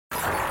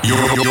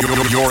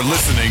You're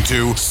listening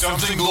to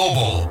Something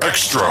Global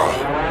Extra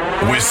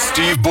with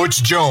Steve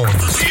Butch Jones.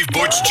 Steve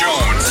Butch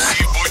Jones.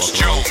 Steve Butch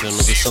Jones. Welcome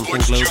to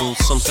Something Global,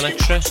 Something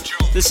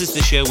Extra. This is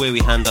the show where we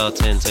hand our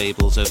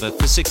turntables over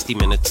for 60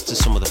 minutes to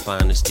some of the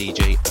finest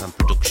DJ and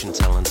production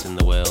talent in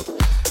the world.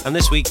 And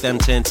this week then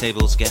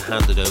turntables get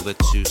handed over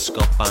to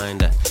Scott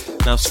Binder.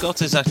 Now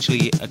Scott is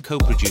actually a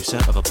co-producer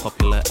of a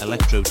popular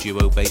electro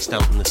duo based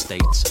out in the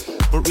States,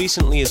 but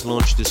recently has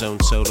launched his own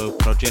solo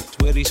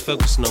project where he's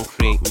focusing on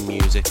creating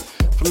music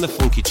from the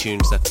funky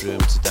tunes that drew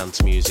him to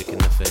dance music in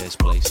the first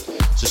place.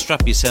 So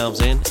strap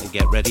yourselves in and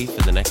get ready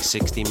for the next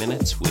 60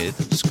 minutes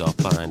with Scott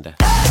Binder.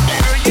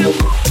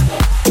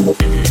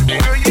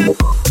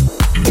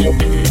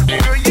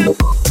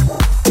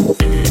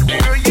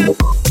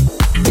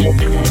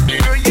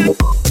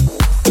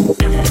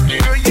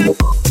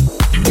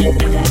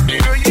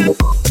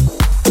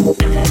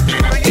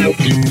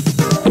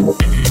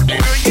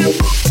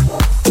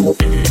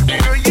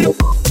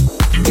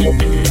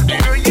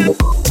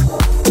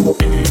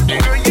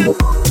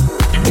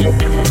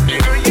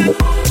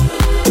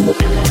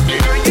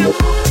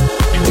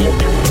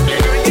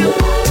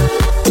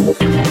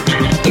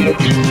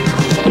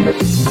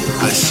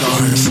 I saw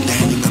her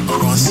standing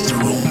across the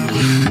room,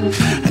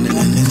 and in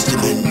an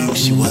instant I knew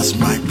she was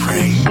my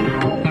prey.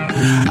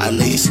 I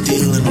lay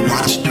still and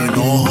watched her in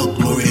all her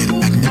glory and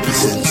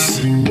magnificence.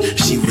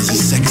 She was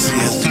as sexy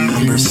as the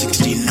number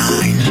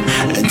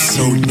 69, and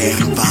so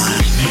damn fine.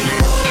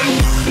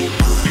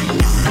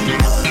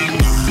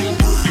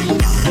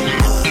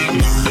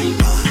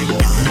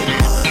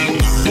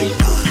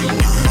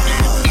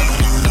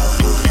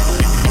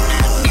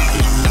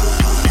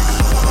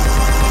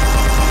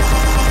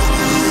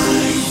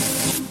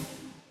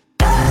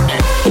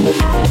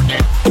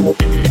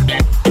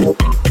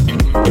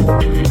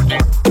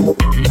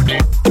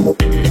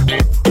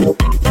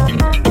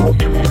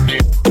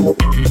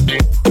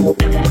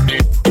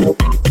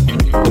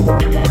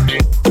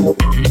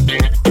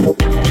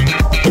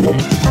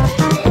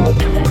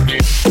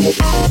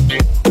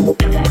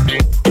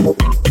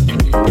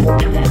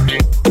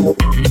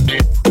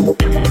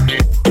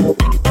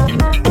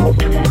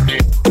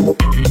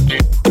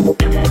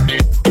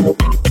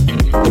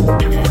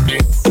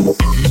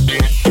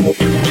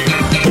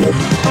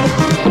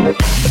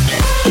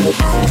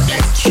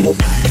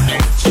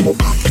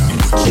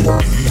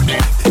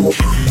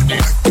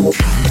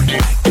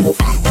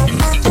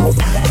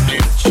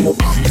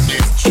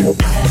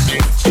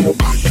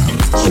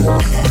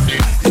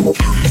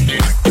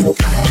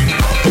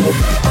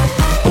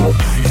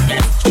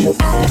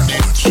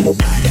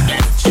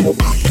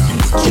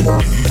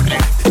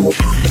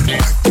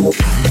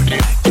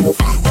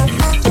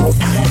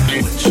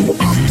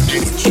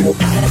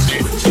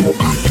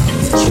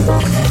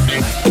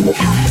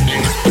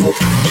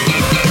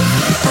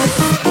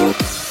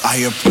 I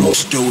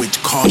approached her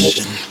with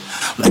caution,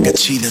 like a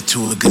cheetah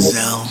to a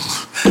gazelle.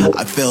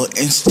 I fell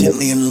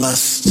instantly in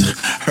lust.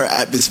 Her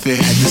atmosphere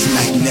had this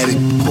magnetic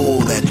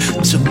pull that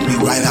took me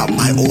right out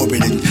my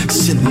orbit and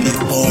sent me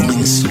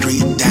falling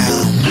straight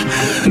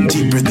down,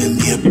 deeper than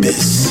the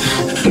abyss.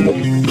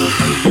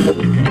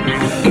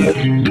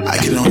 I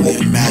can only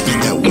imagine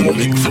that one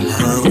lick from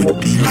her would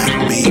be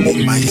like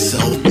bathing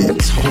myself in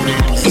total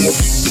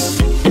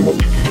bliss.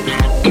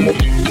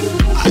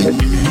 I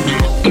knew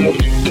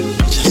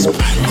just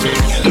by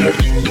looking at her,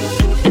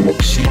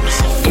 she was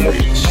a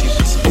freak, she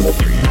was a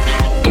freak,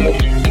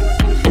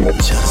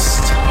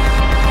 just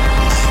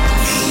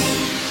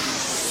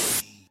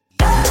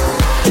like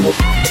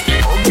me.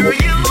 Oh girl,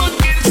 you're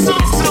looking so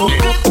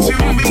good to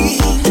me.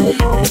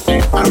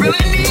 I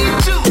really need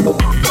to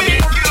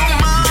make you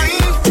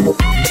mine.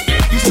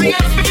 You see I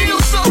feel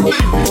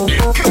something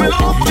coming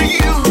over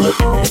you.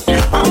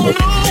 I don't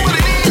know what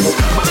it is,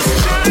 but it's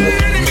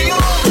turning me on.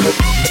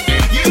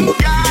 You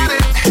got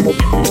it,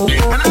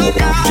 and I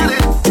got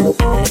it.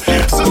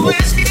 So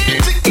let's get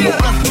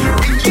together.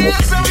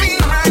 Yes, I mean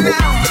right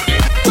now.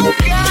 I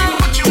got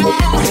what you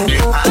want.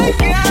 I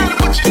got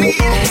what you need.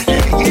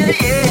 Yeah,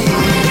 yeah.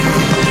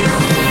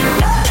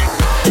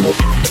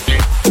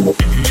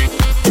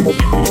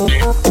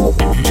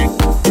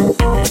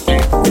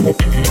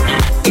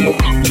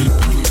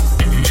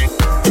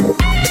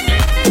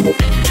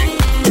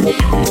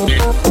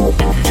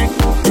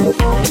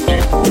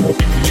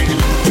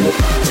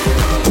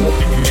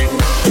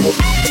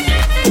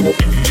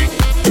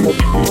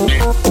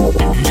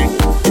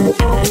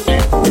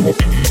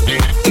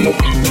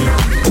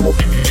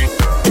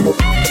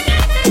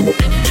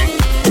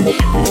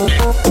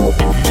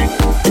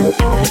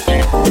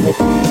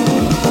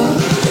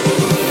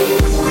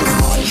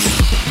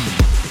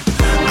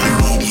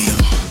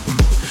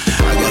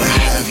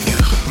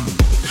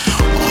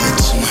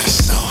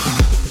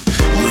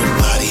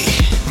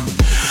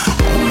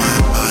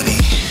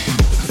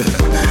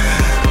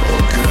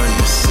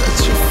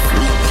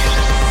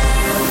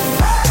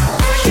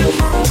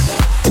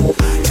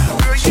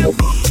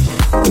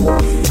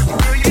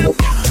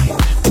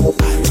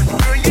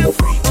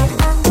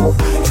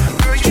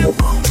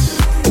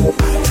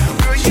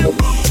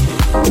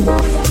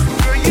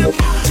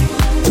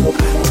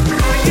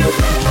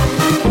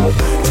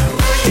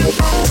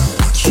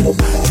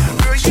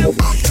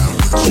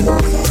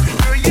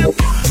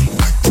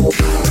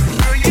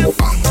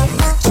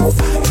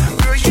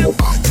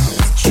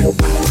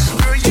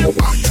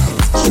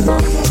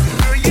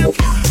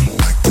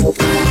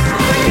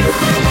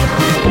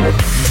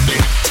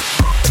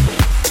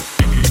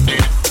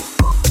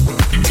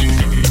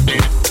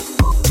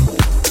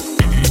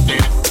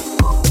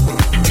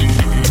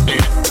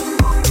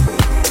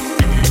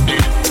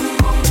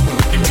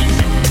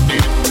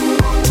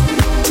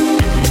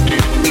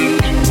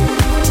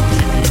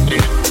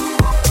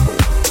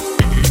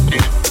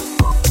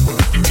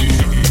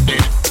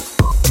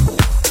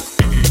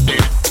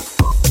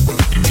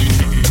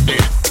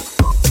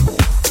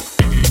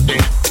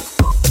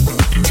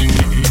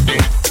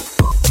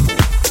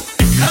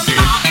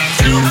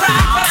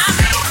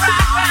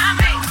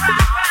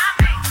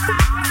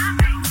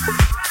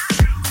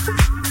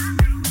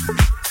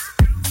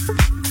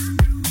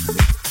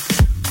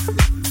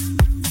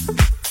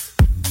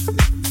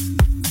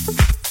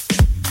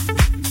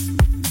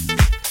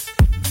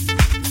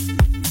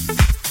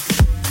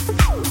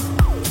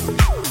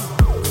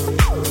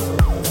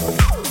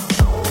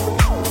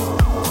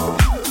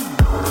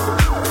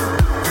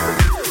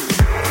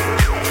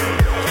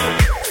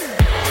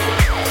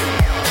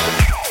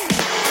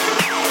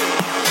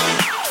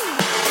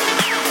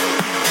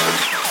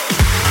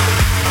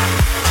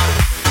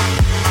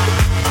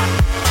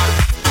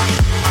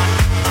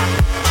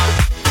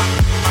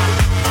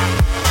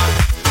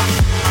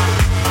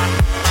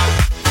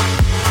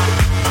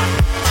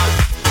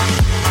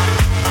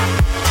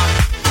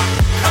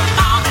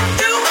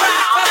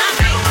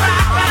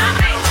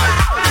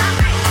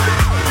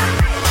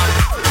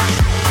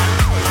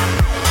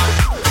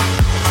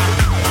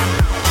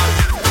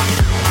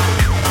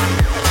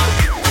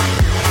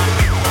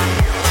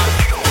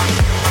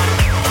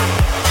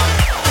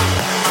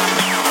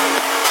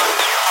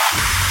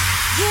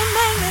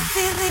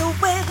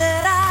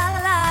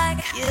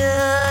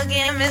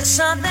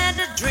 Something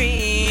to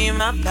dream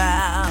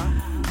about.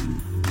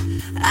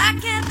 I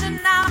can't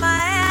deny my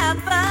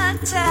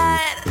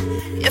appetite.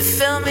 You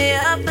fill me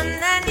up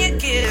and then you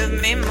give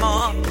me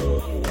more.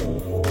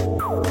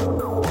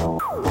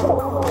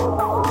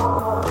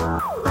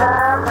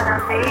 Love when I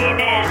need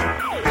it.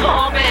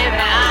 Oh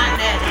baby, I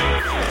need it.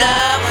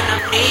 Love when I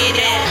need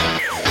it.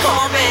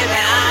 Oh baby,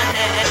 I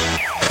need it.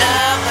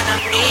 Love when I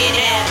need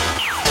it.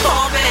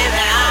 Oh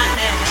baby, I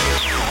need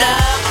it.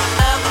 Love.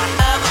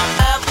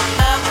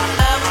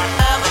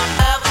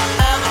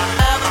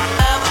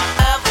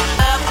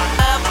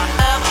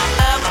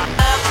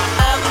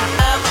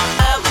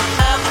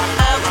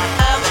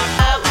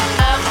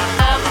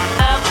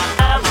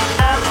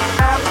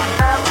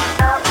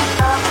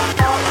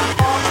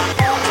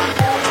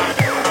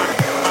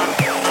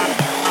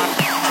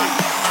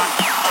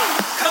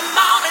 Come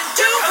on and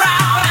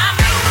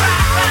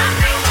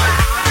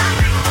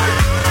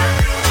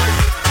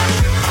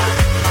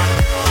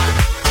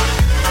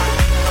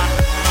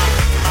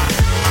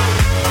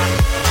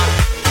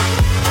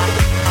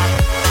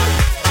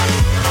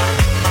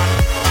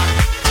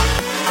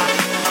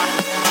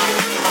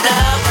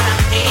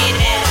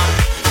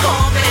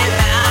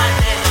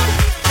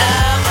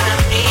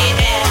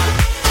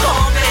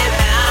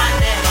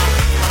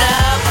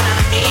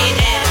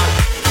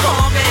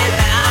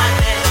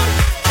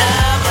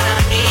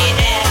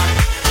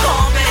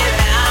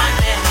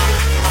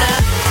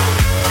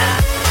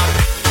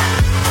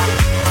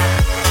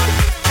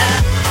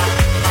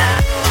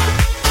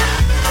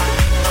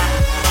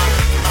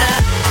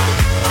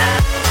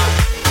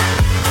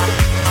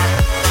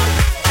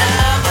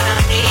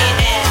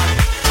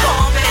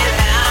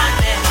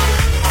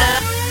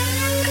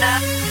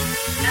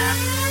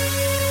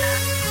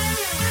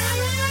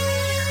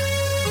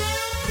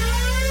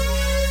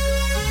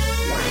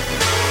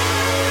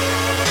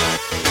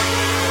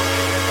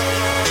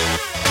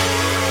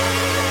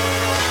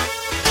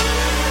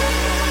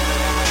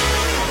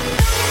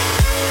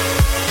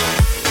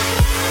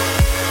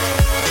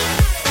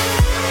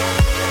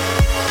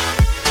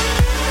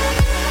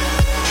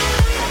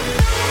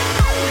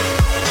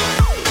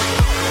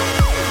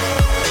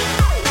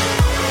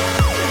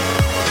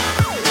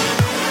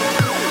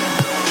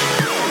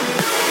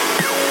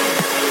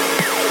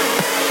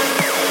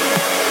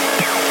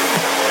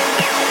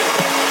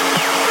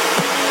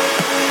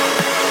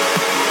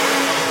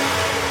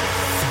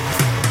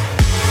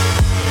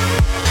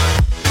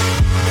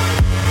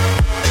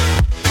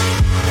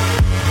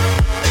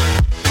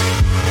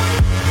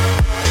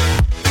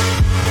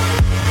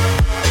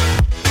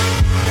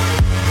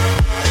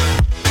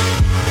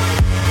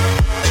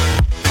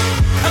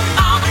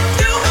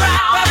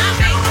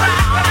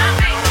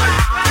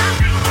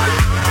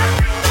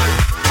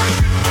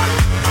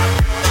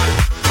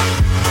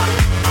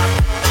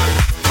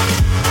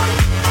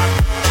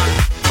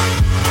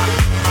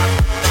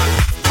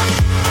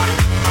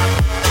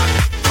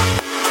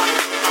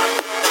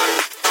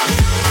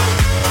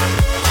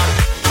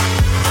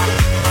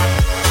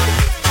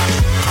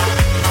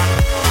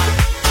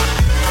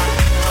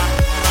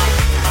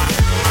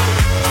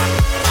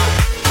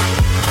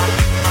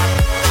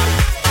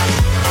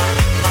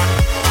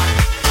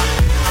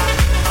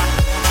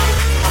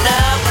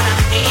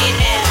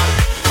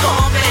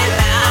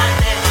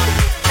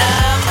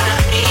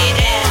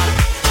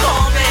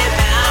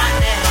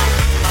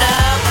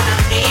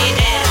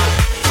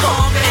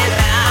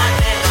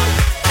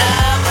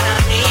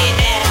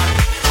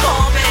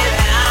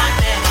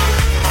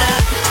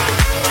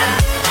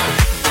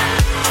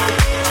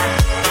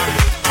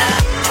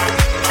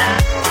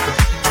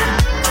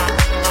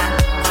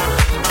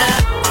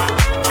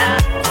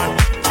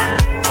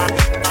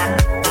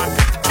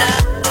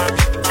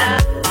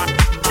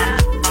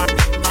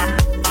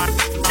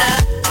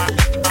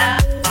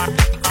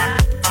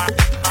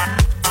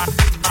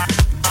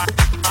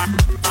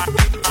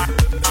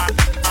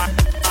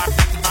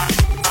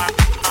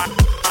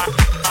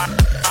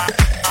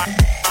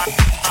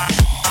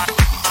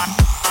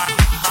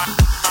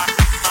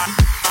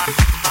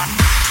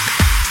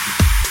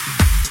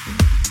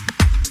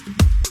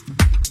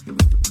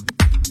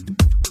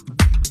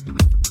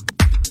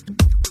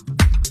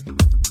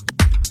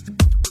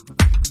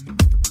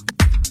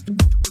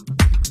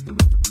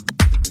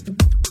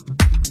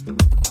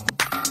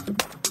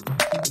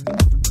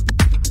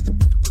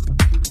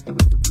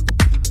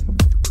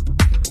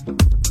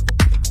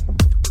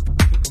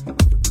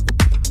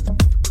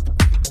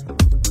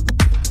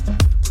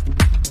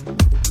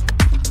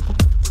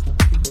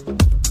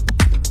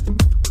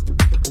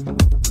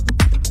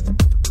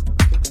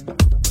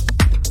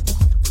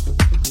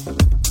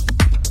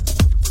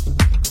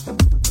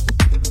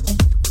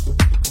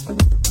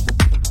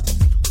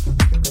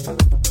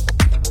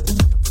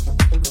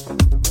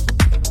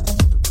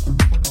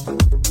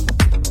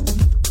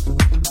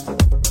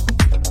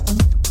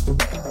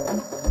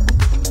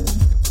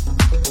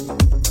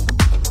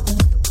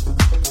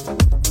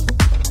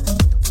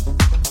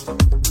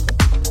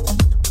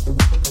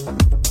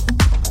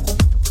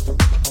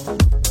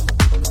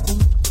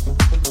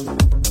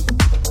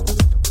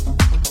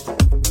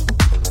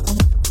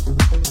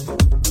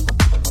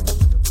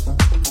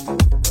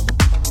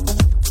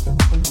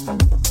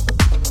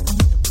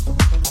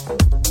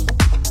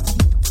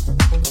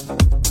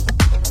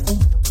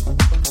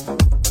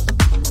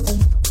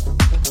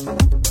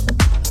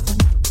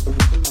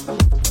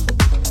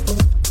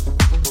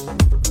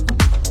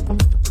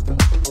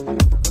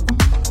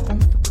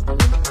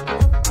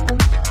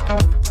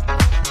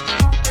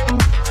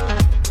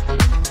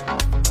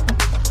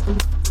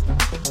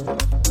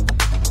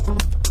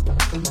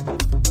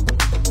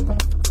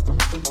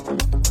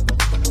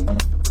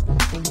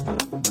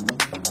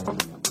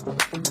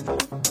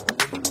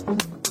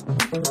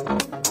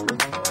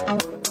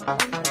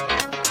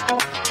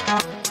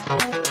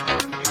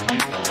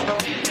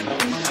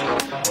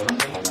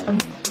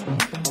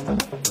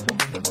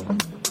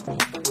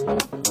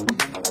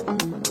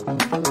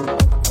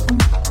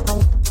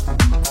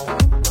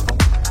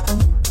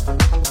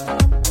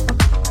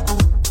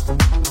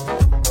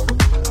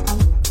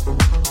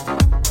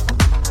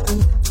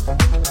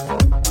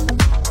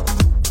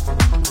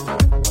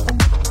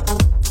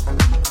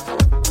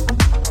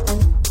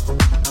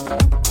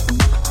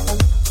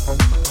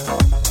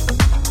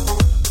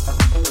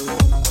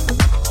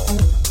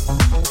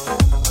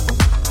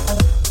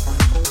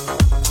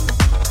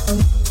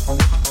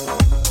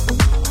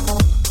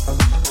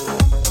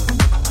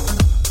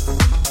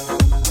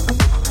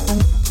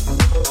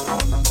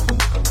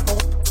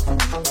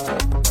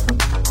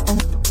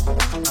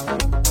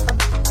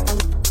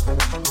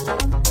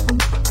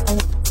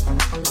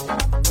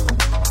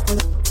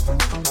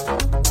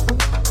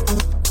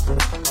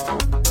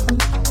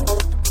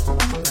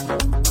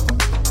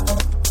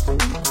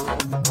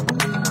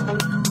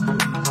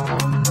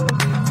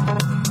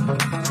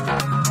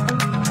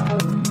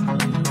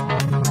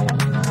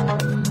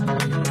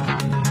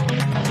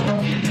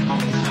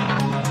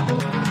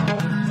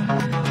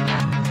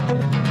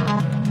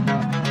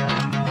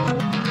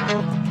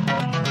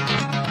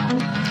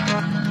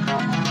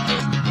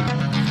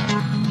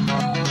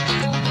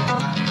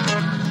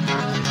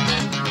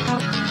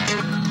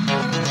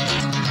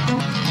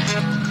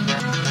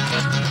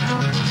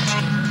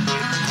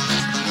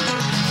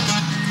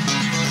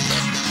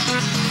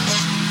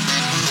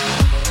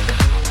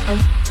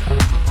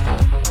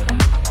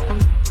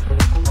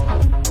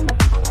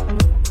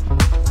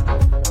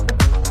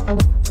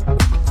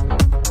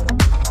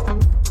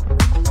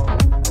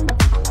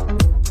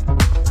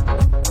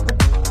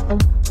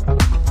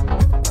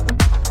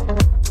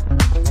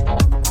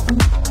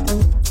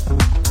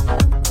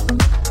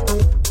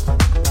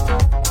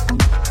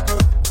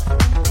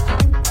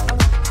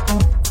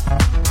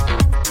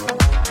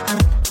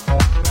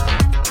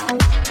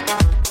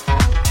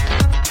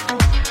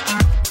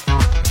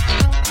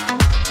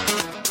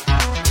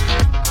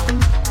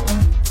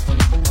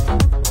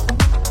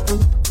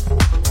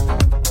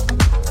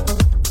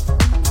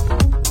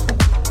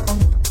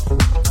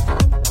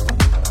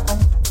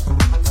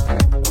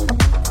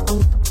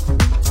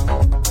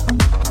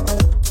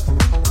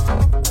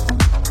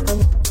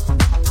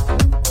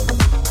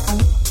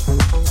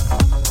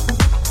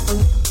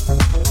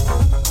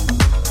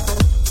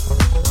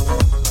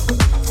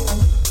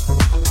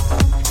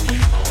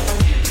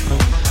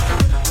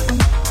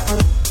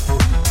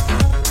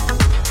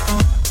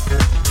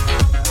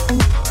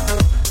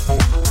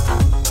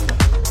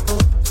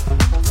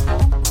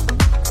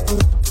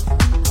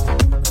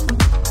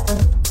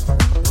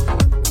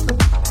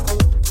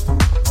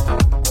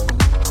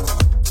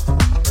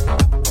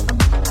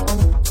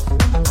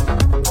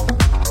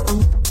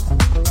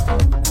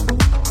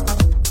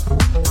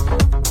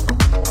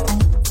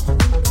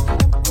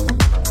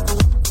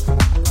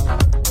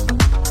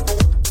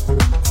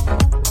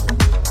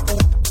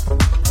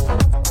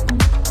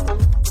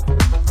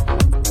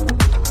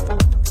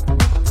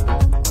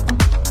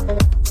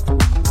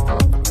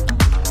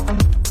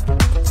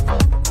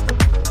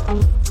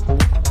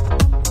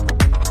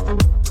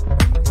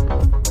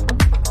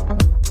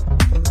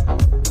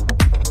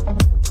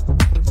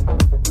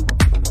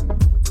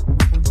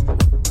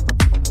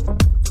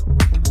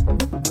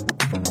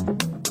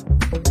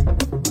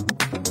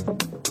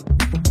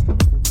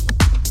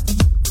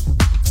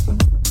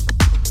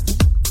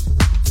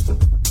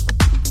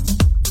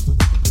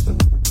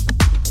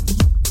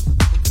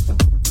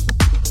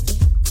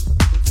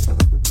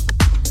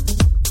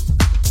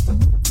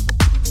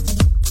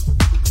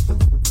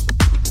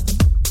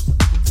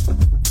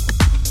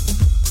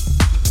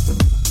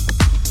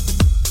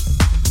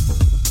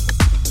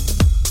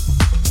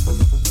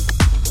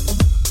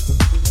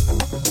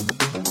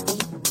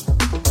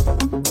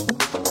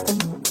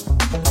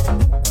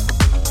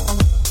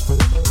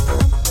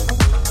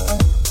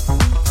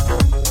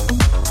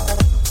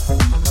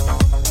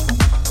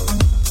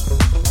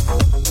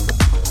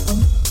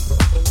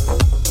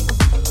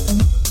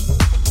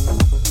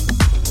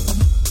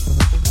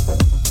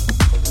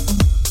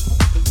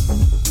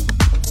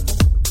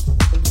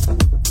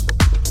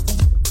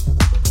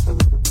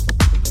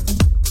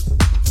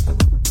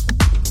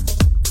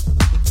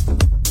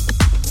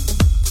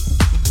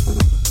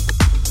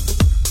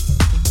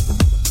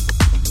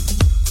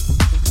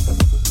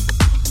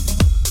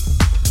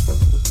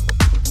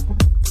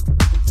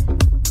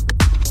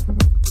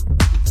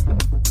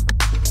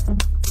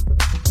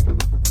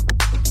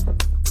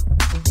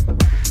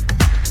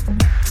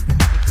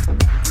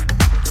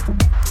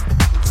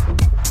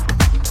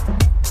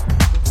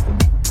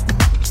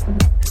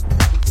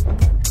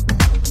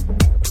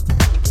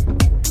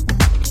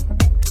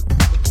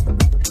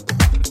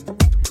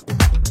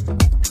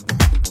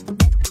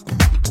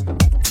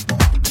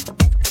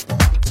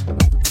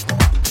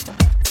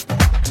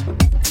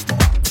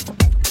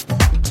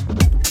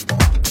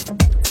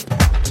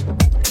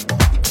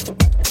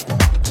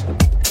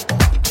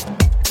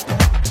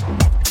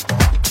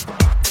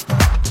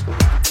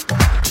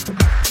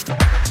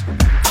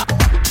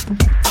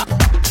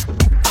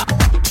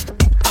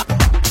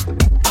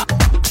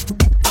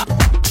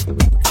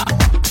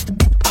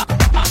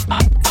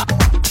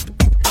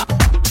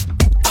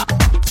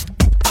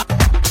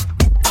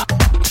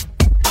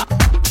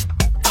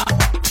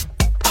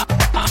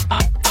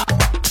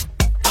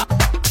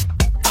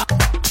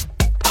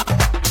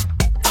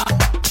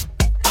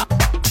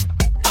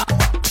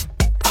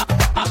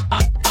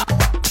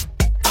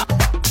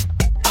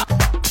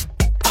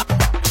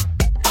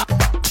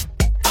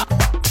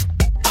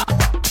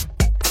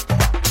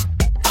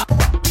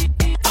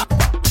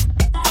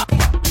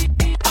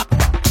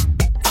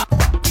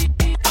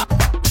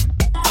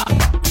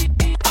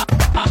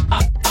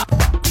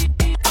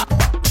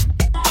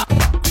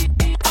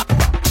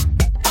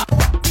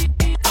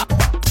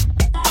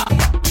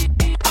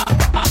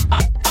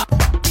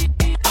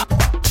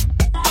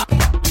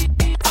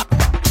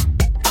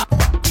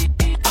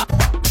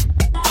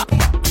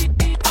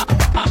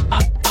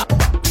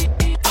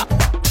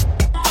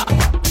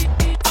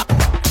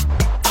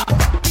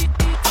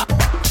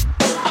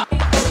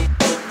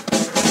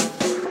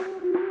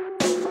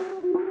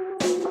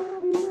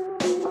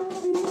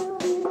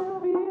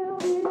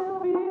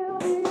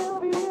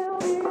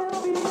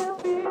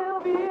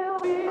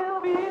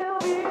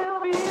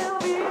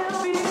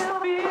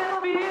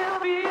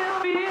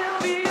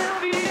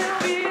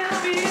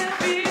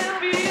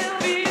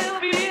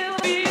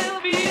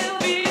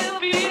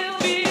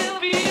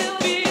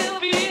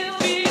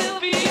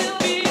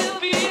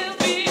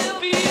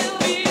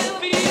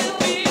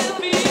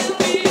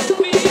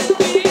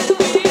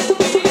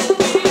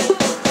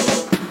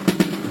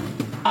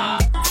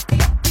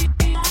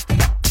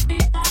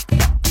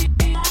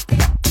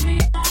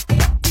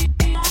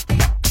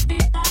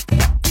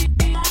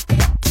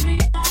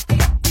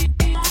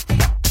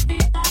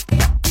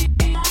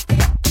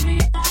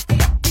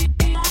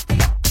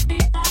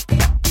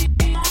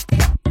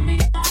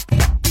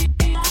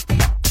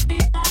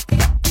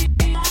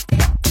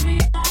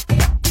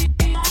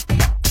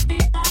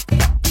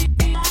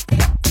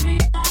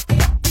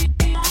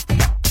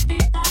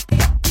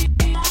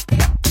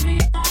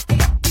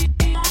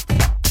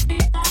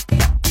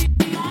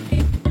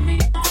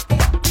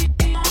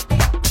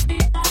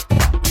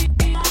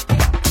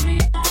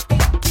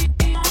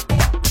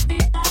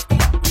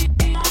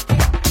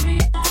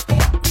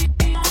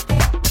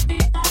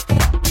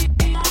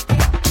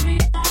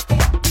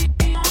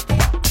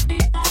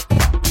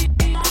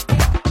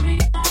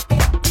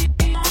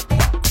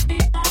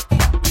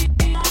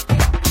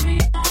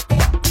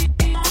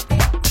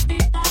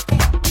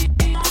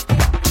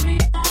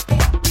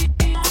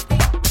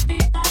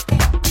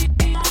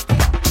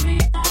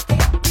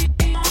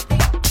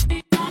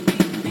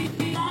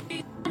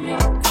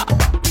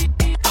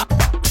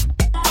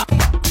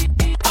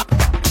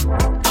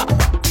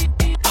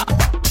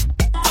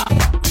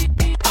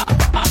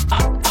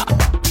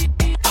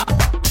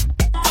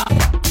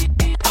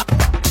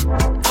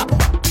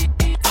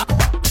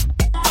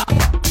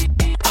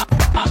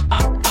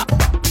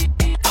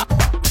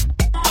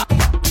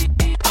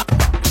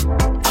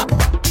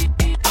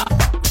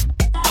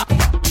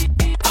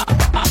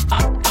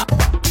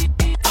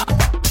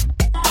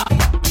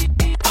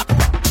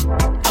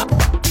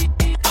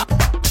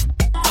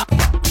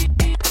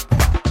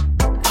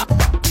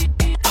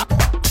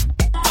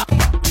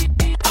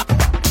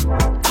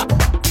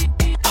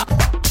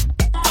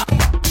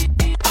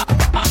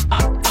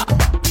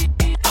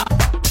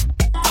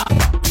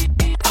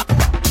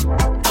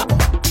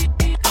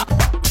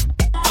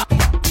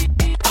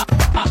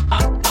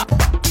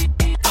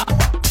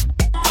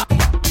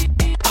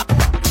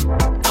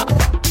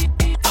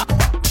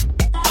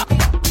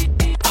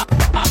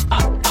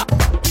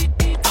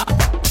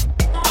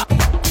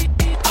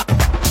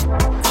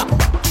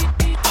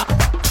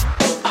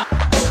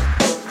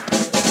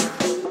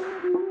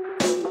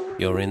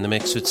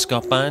mix with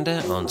Scott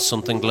Binder on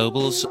Something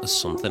Global's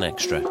Something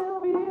Extra.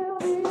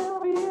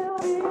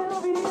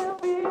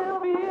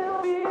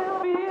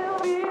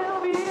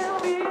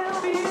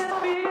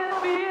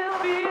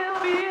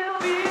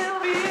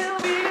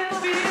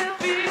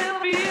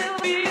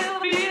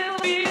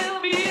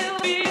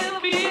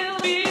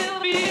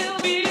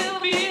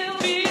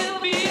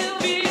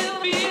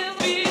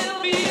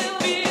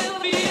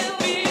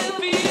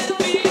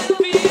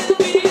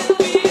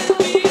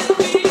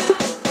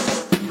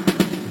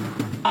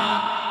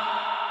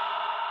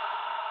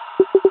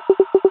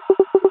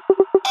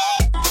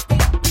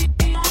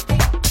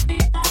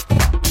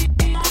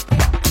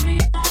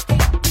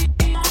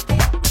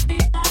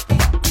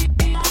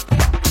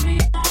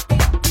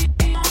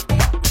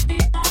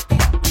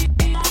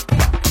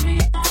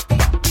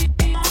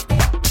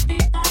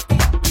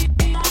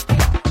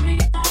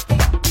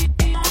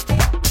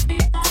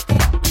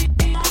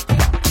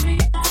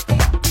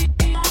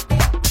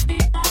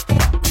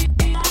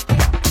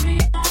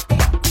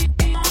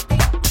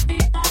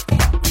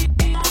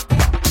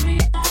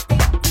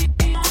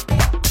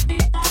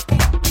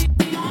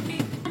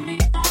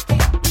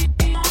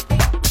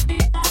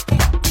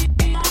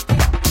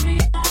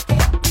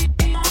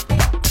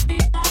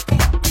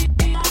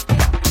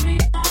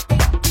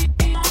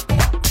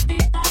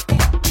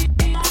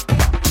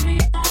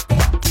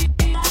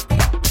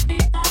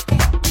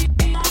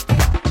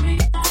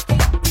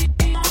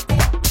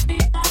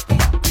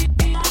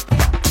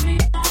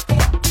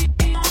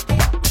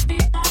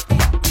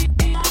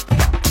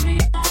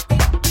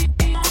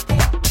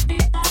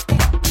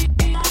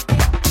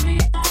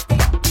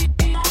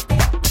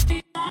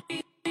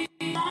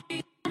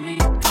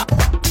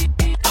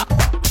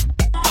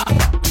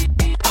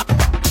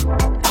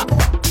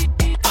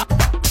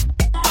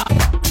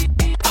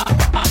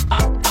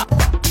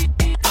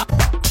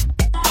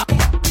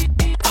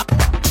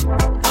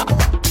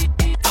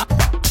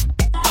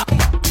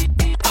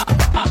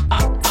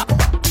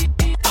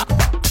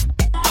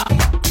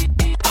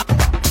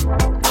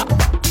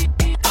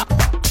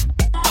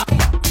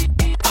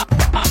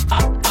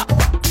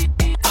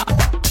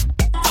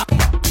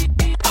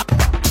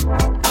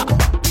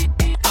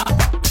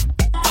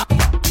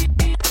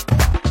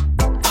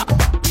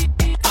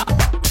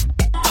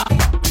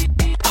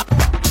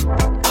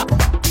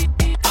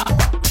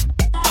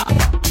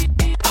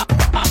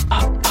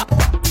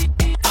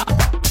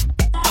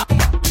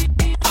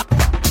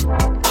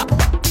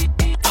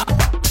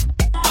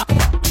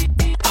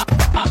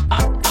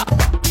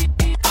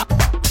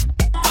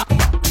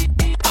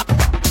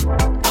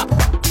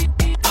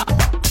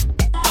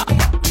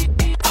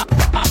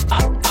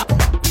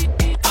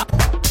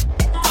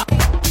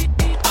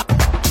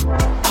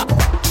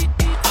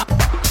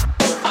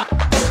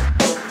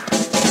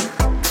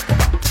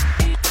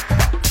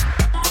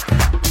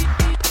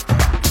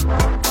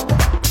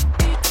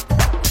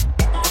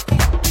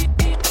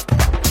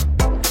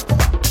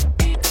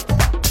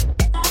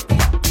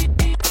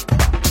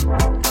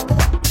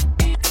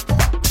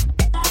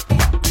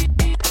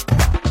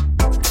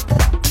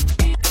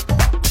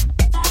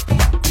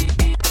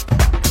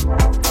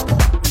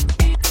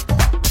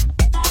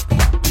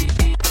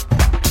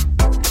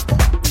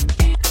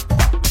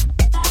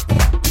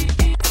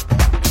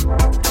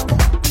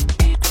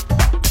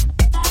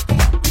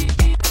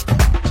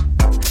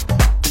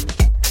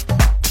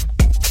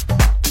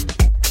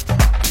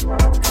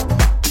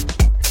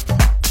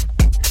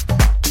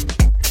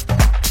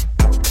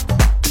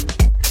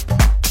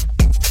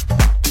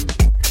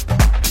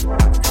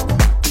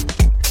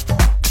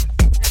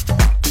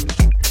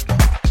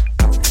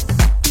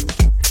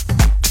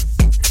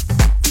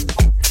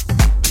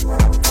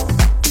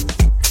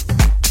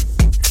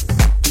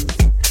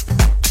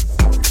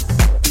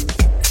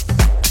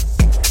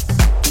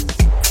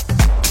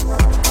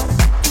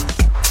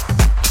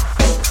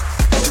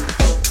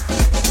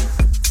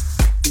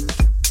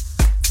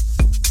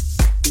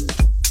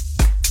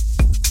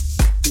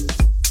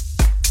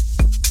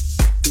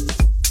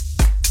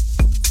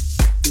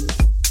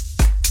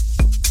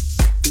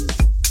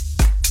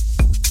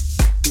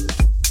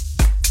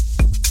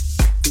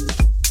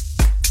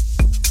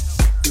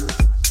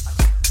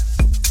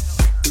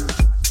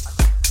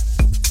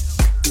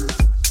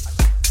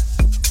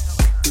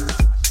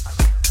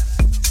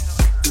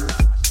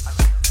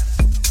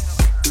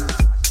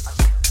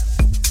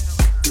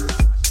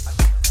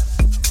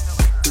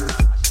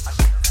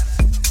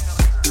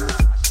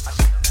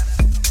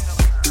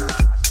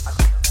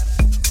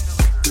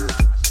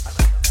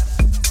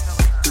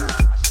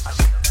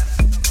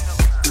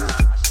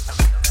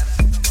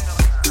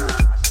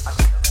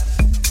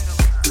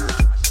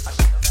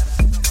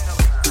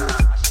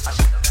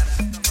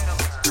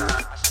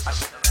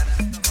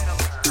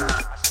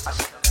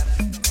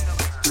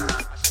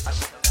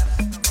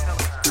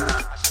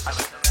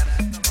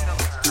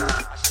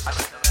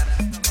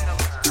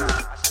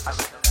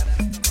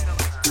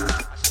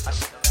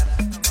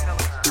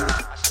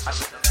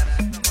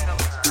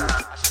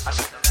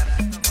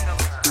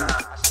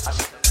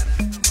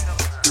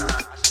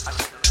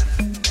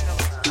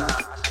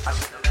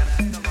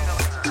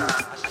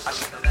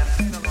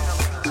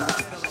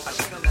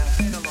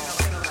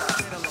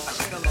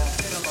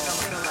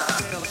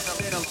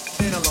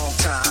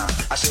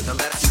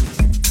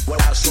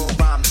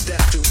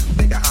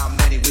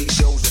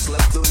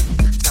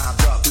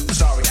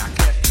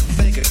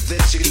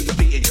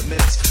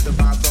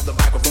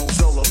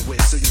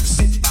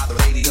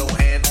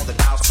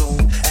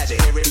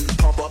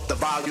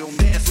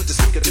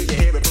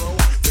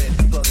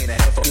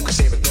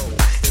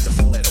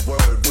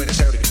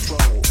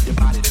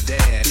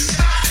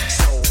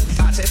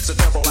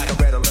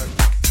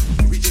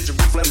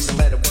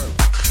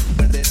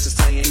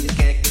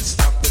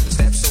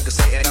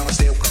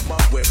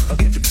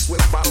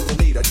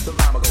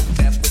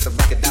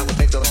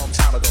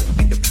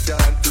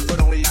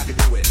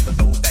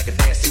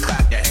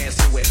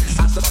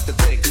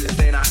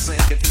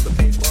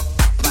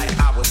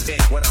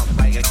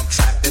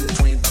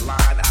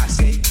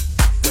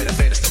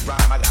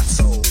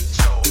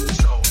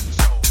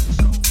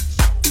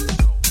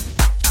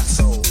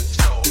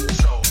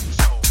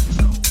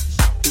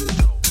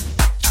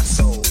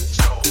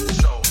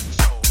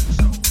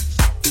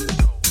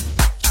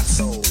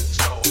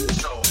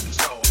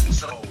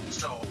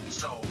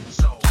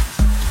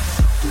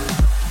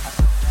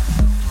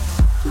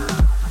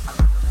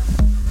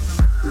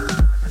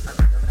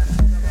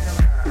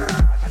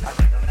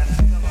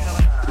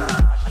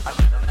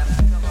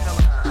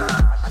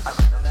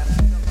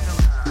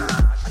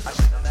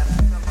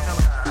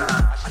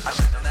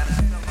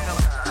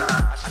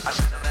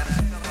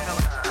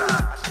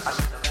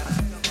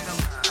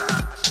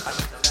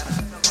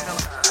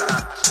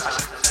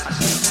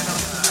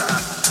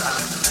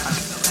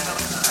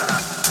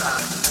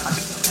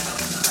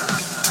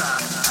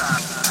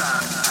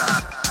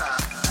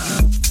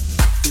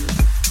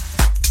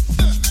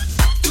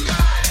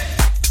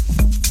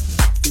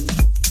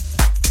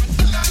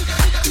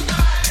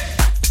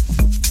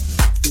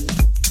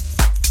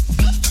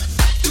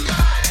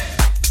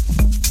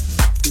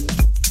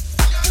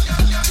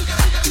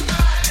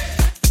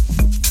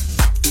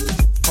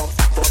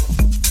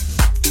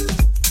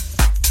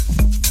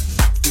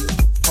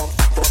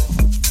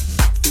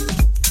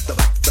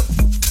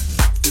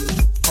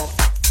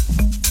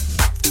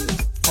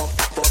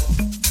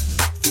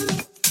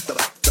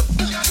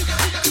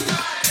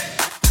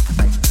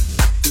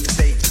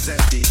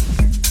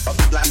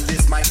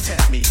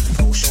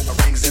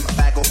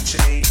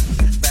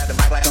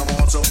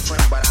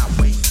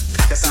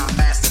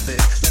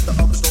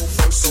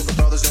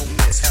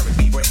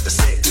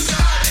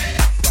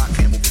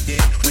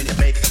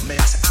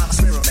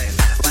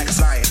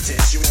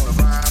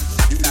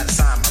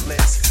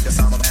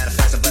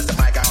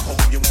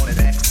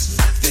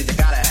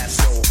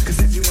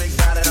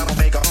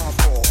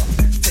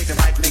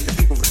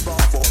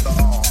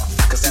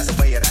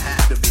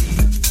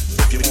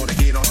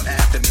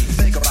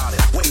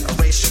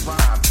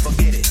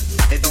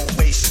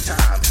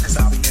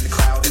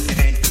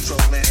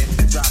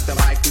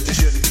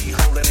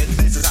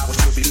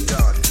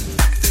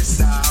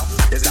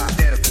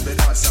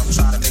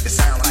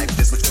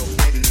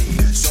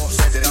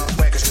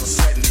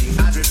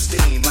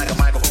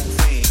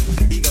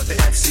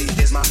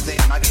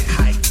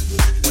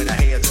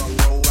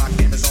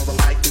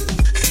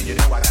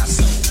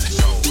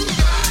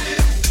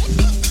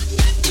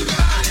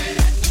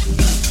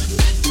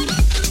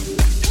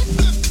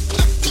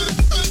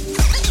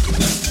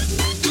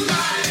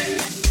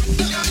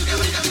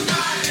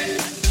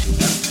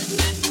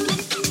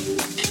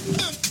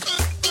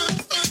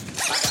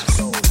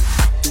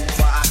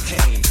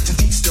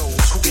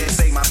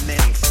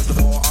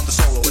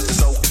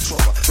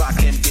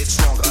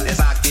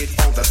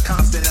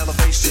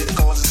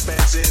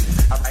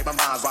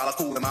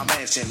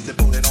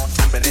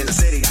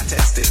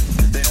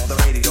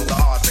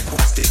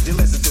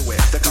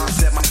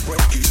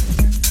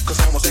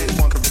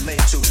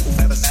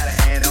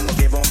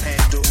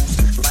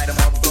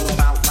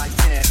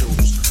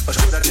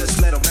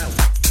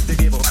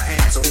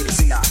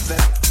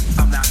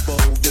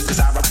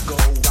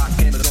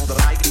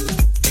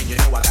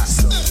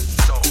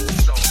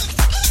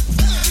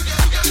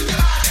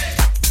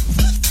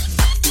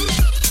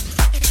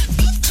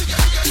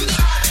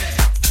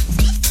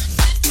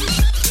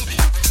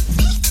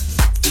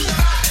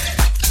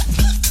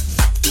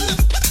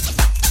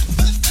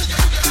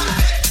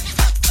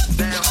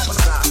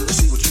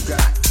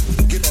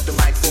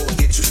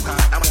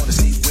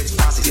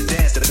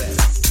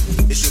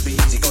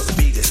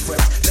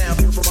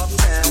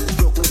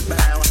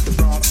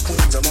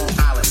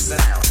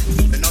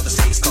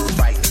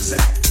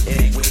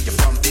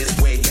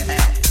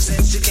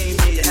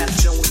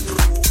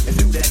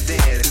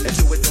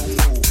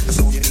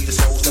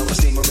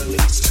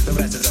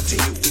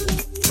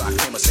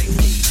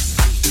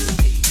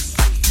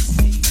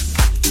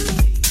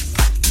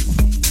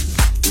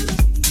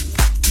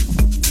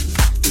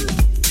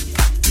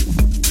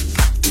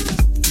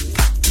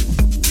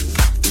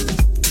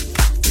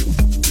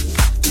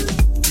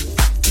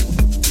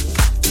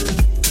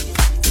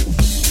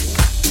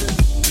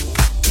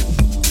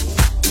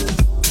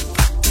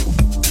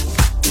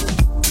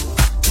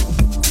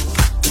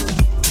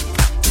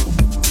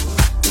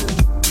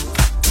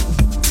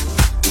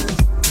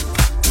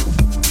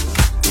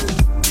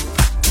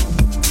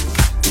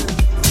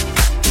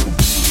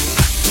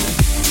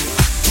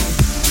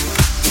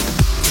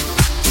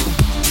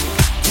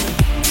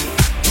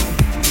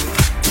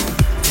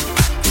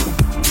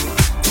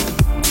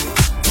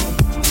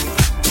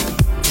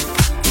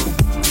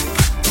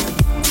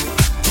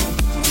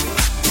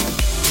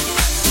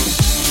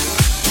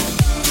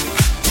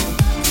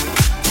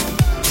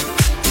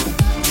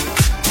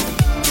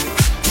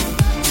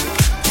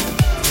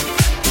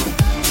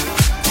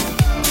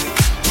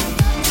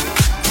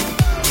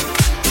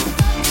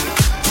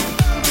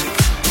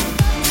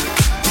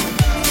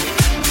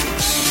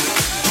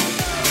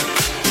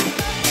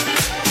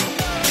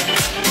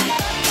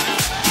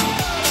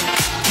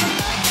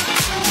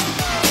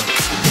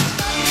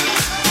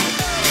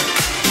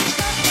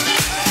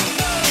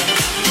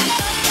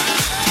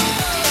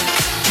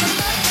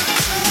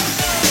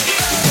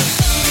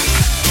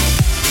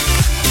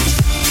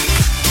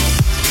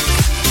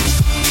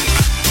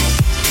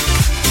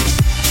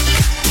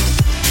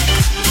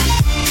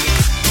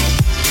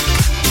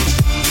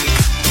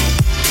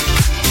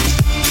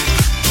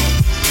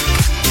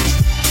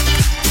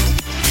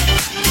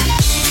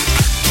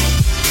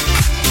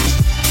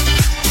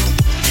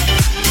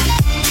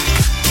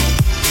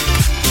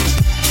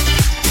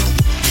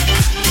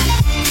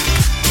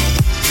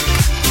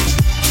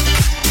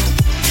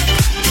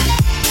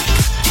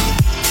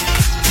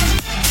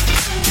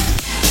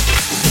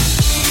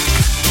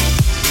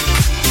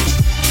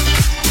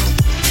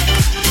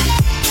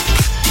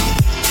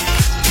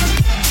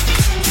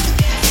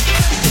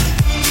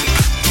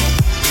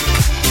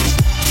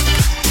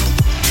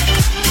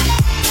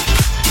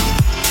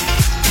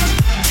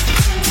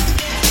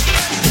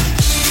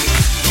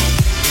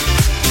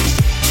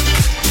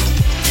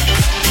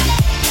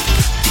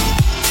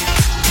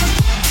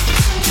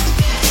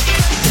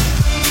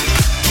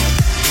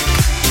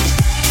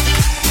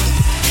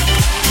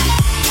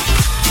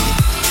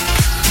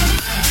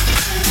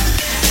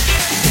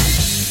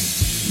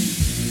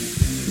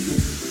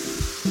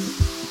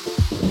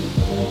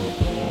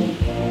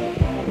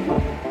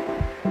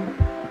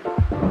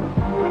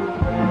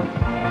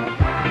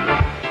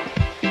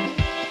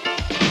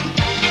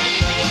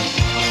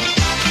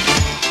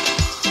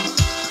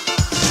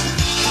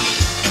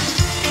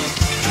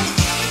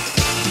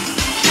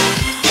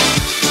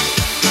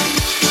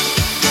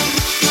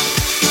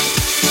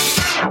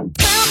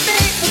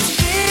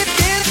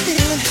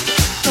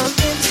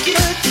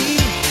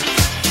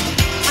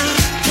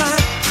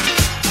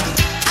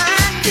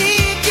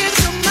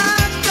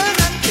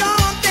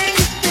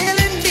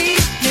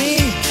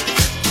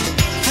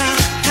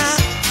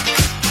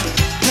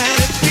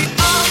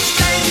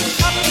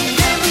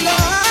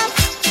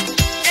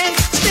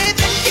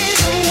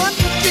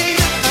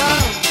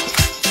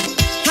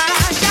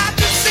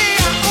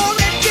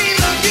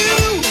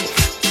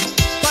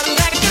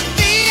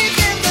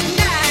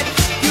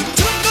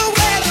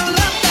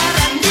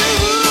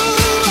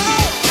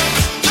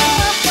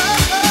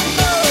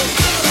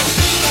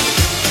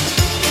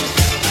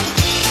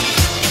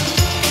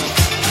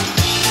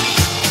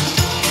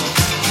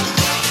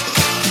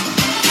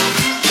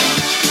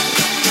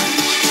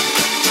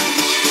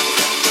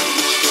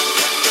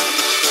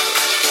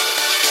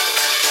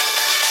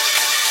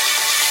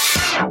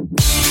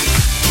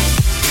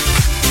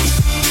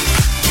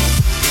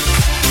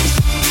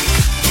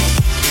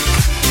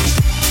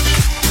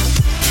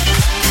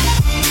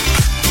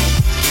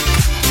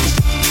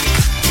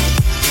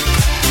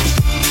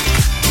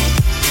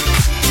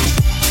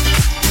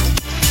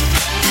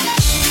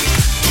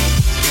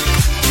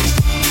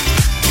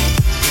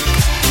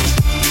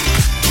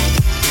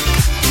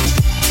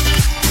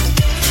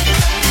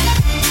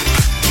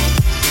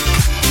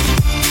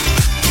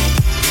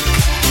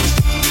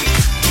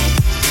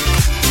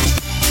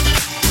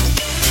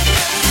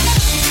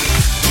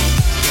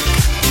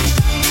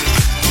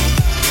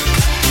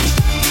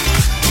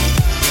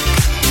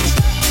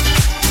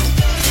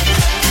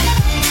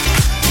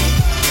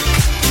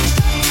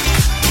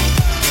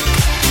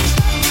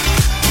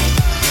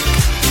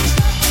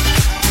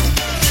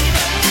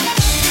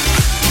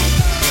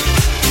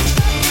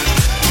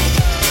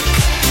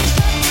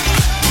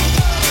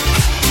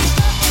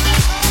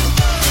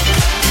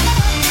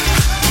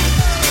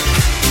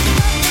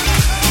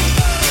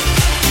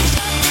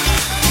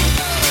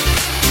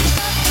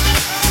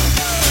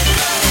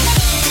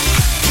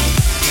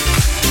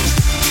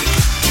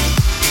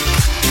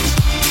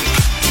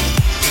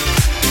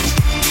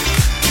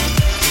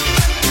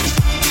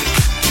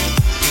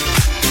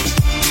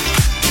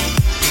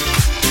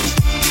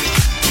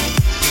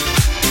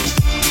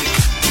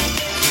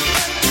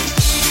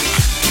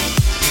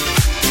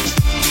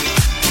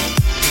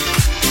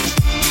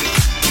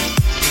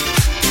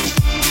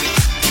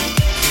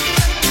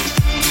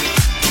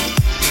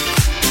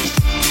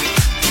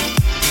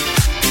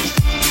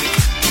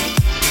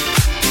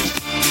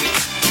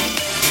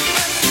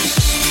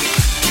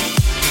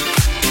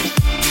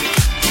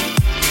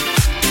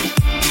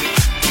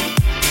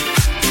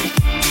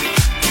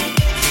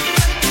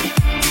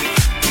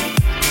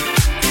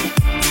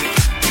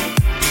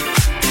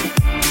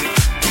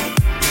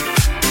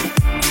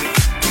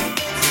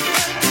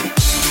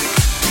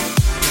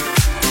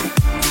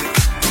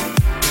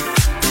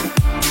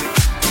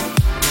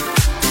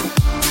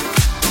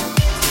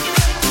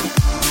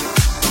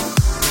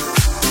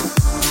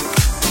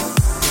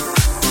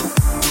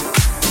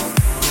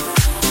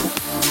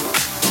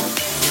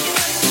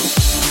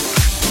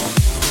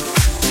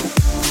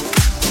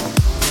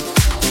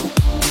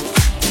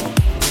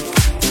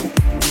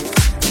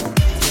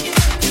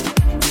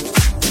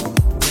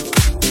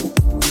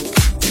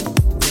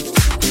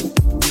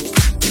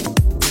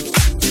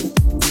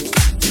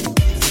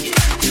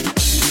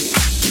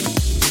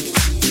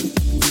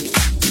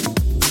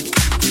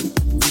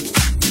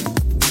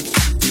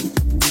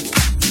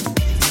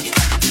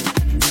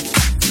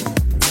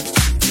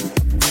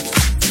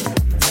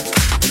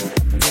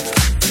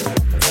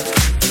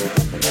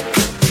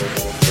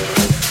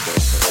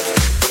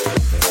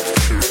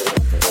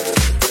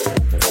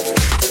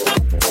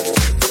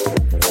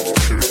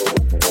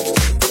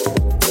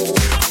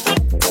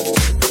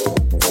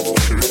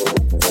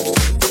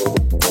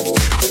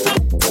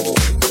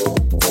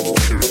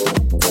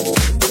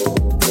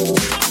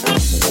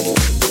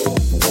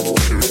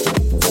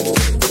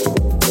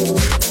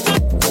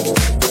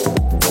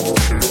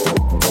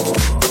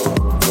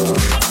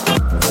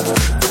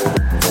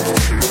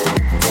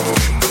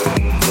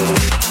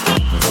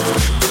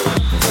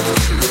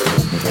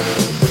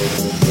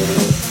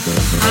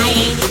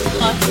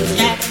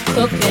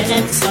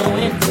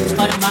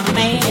 but my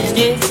man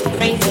is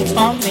crazy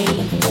for me.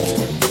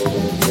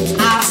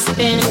 I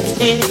spend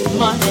his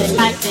money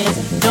like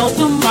there's no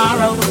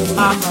tomorrow.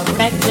 I'm a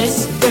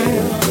reckless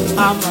girl.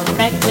 I'm a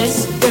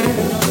reckless girl.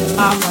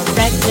 I'm a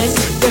reckless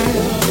girl.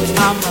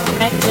 I'm a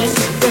reckless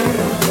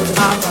girl.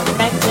 I'm a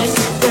reckless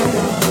girl.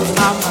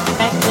 I'm a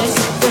reckless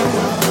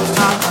girl.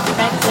 I'm a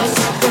reckless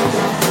girl.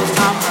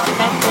 I'm a reckless girl. I'm a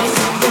reckless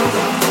girl.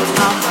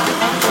 I'm a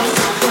reckless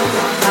girl.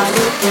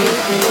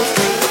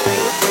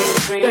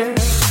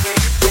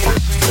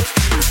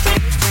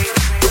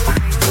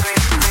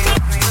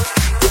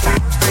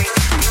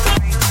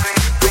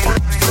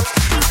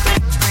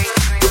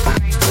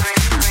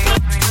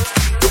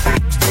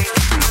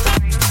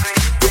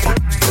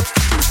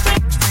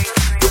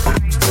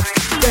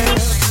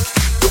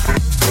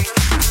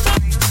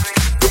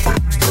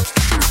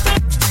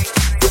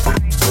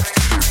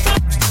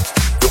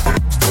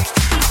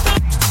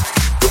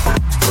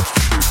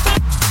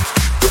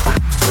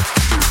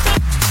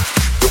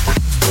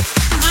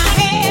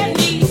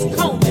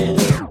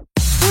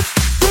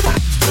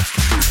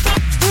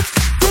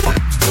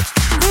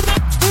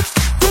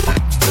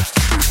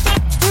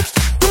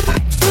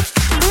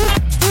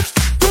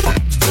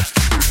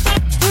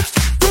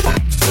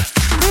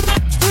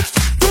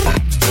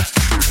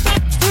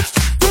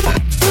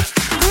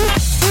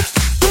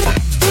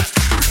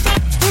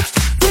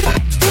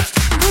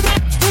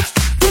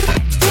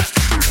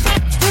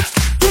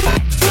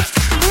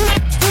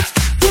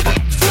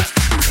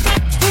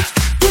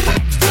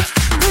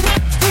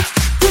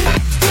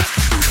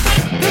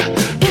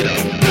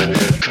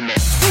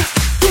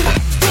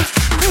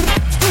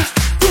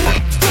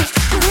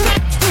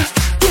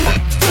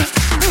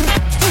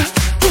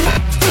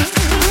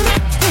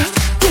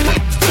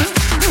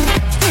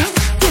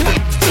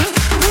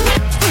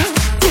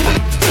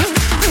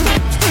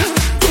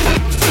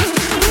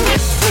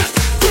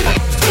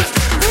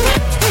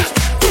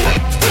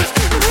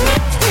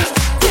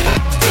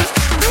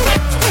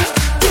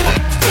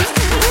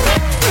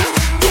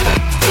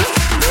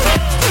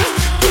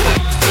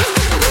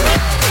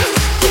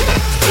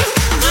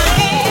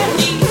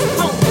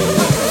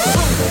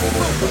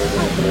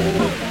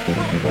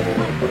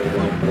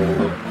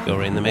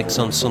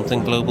 On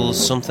Something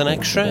Global's Something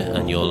Extra,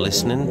 and you're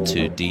listening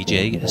to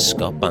DJ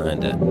Scott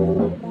Binder.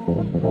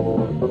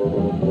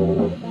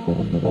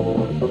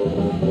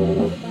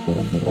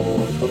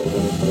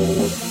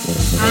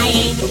 I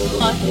ain't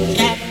much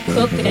at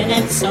cooking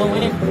and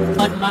sewing,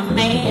 but my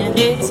man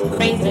is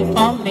crazy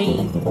for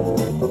me.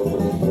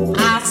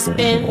 I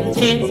spend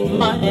his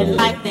money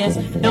like there's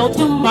no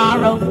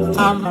tomorrow.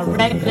 I'm a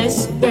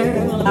reckless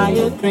girl. I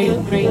agree.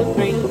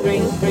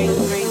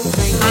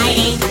 I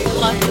ain't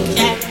much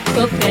at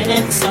cooking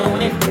and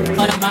sewing,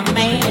 but my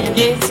man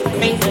is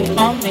crazy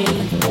for me.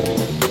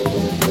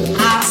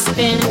 I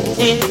spend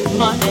his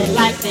money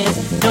like there's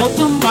no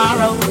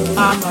tomorrow.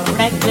 I'm a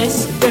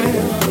reckless girl.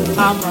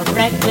 I'm a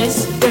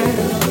reckless girl.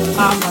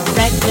 I'm a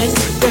reckless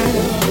girl.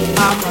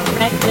 I'm a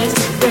reckless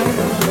girl.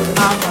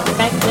 I'm a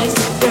reckless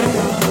girl.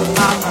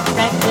 I'm a reckless girl. I'm a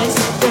reckless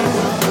girl.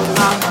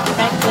 I'm a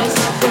reckless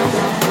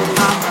girl.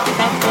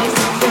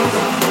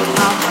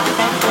 I'm a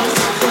reckless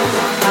girl.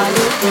 I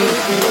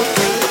agree.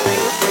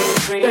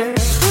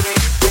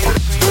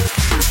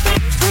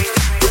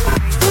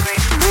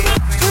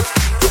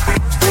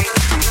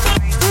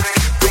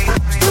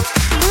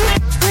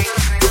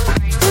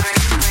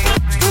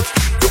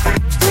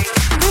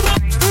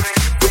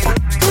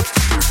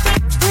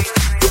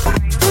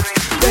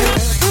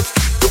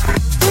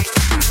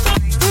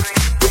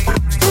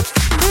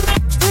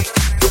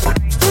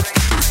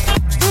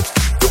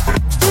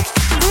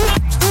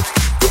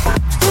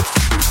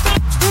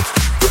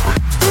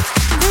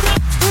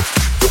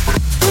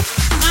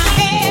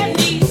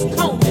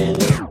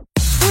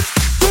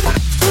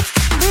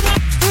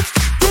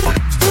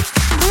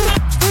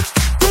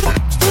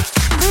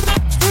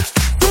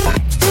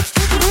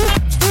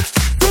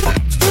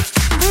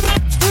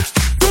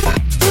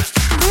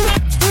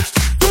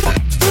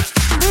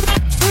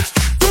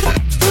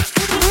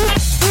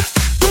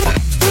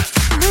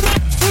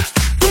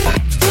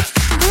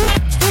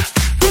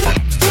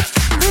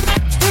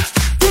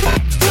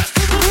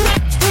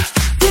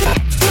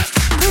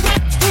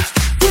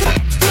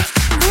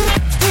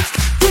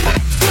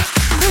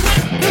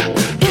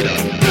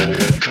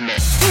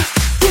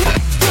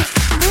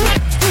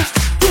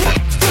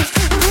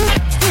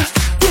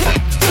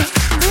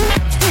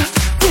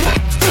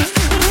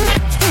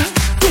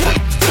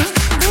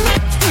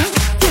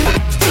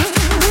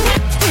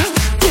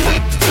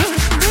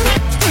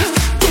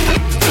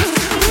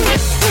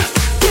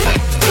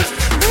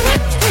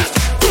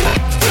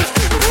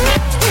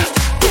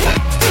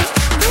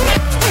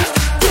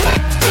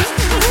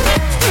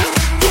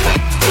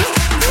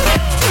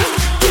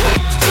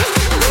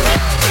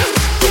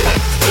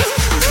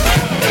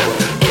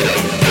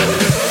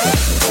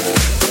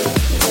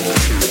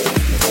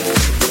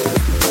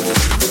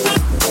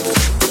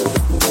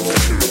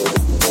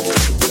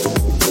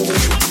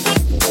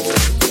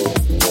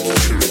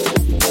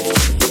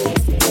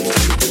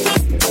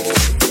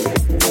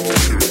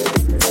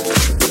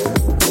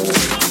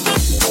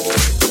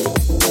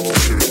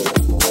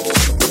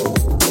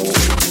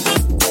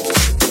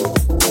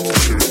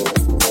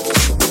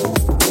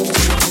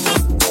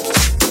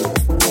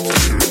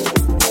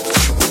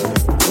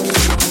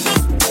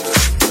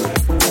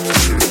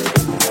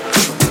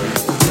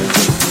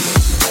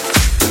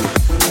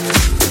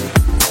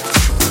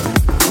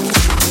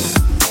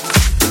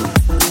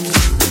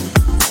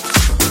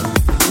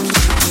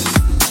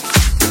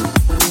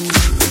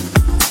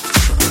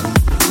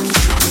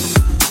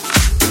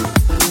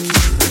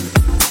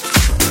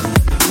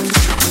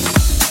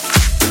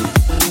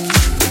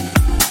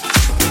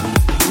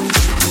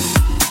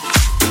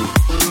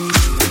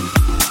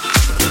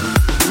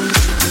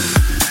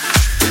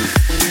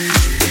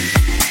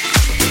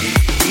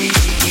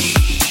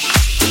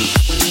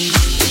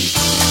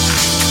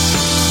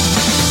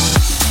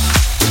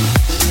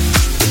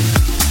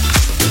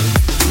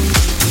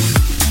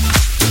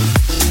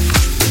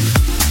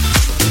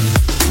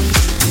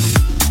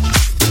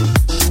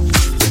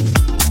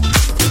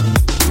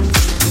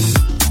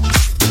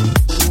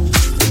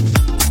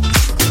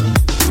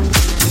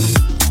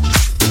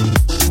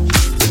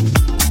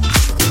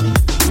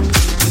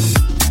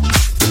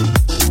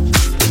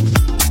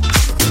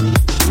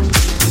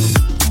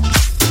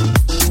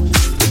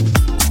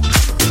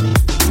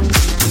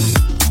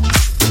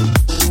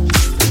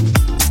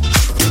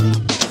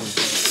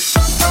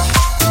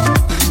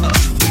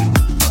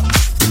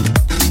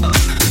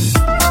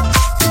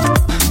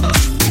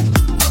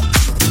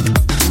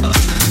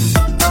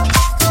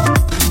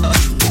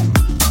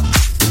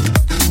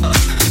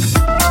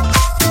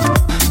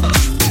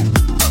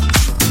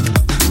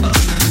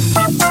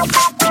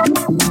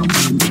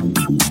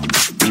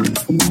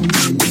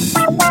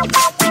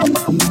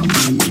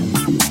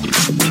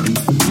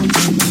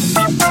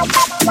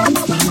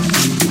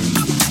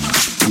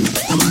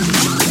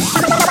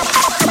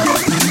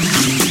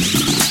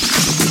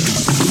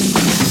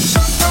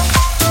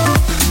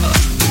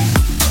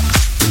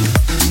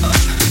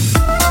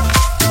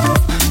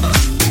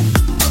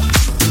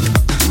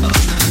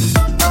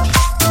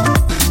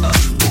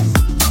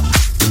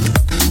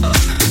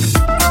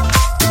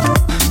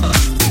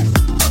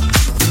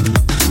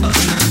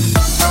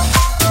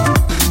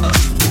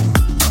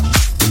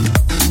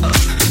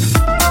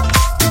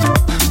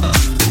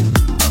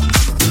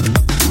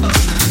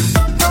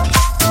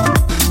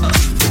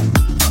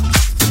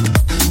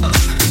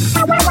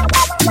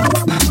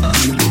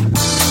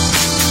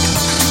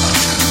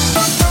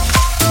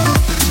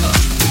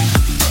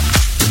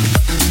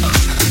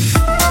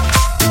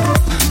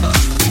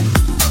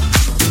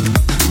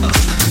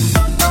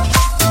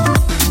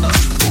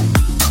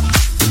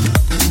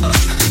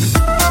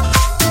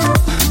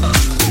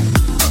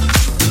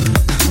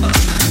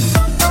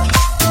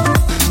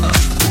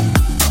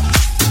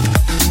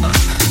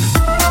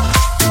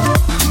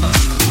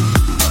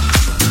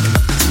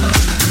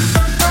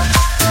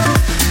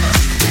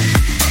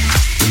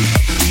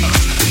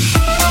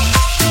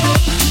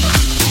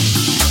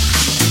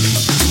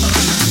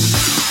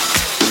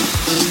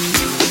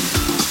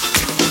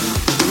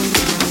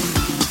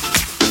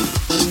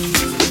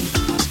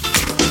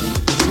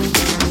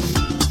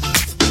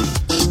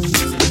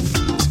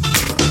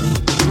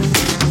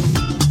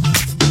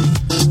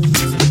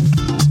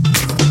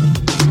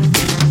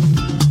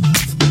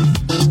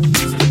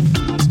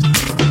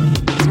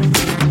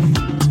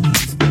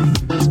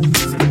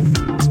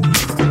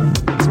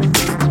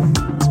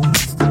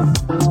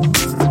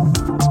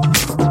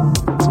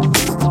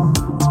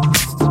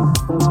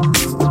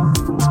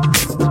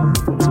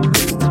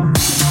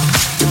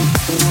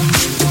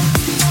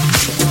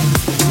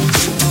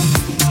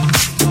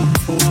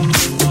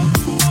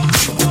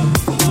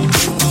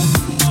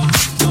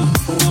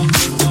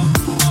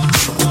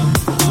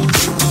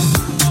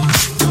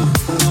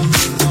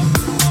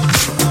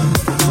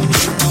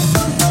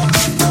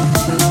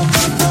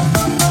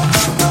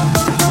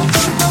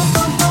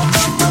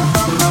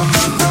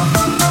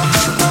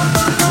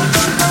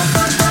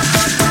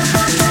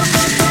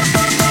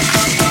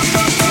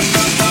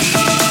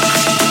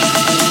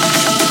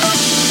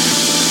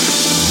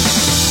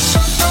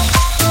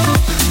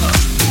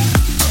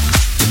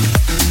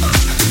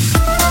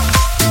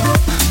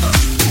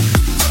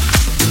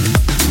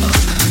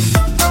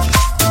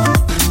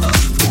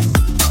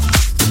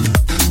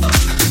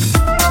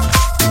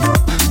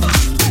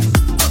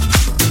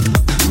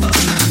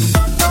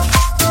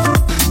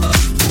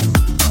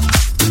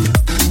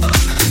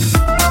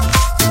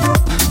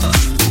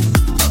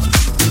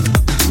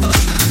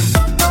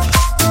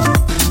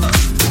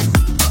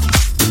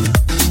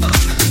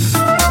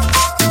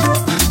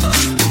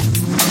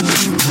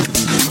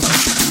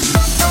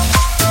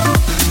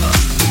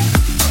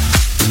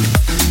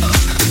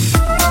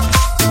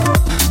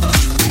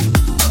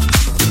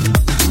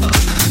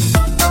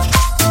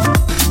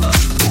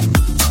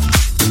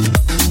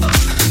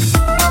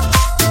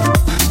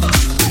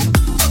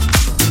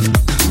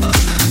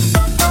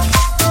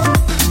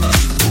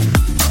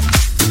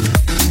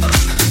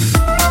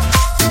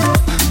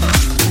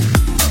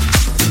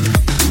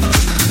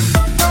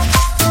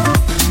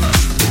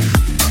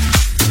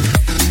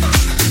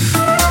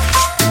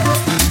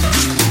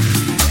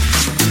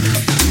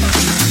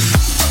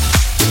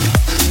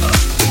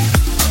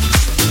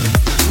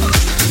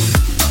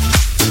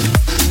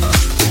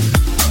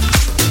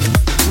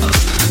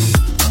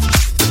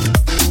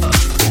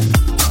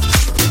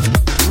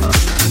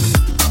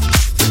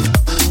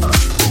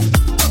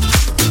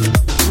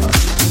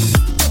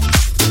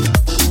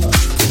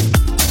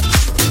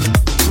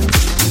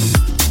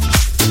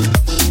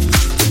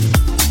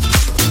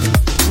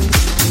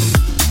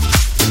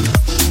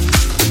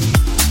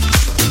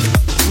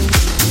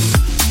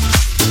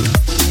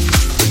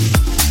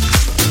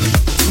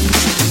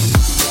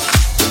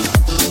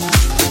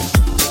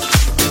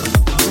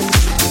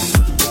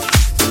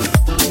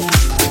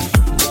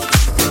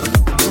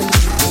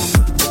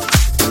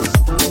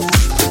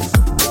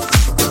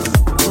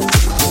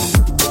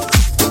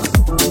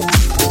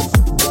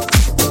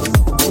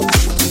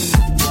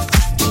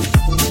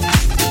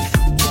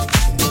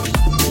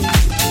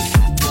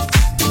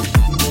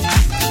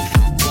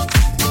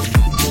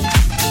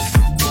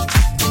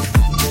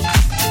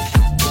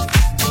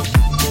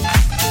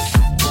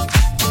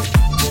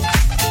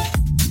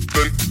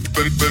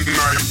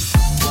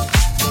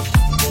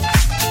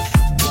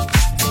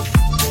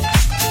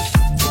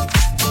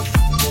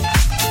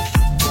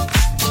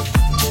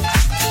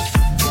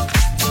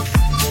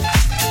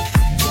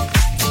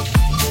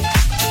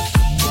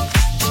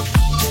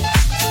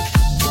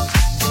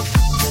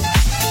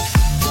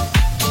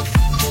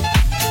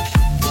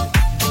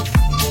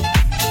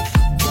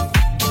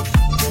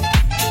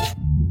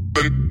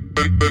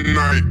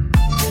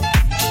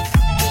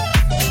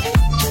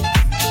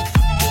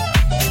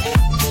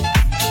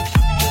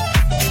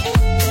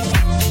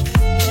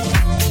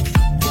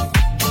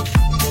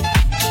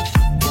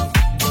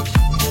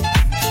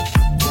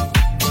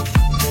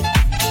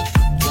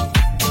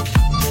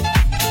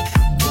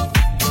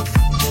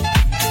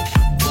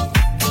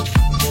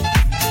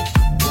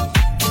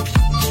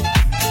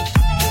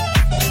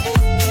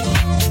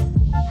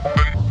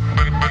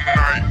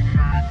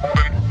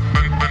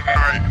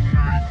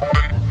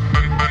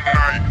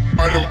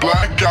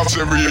 blackouts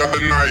every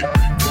other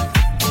night.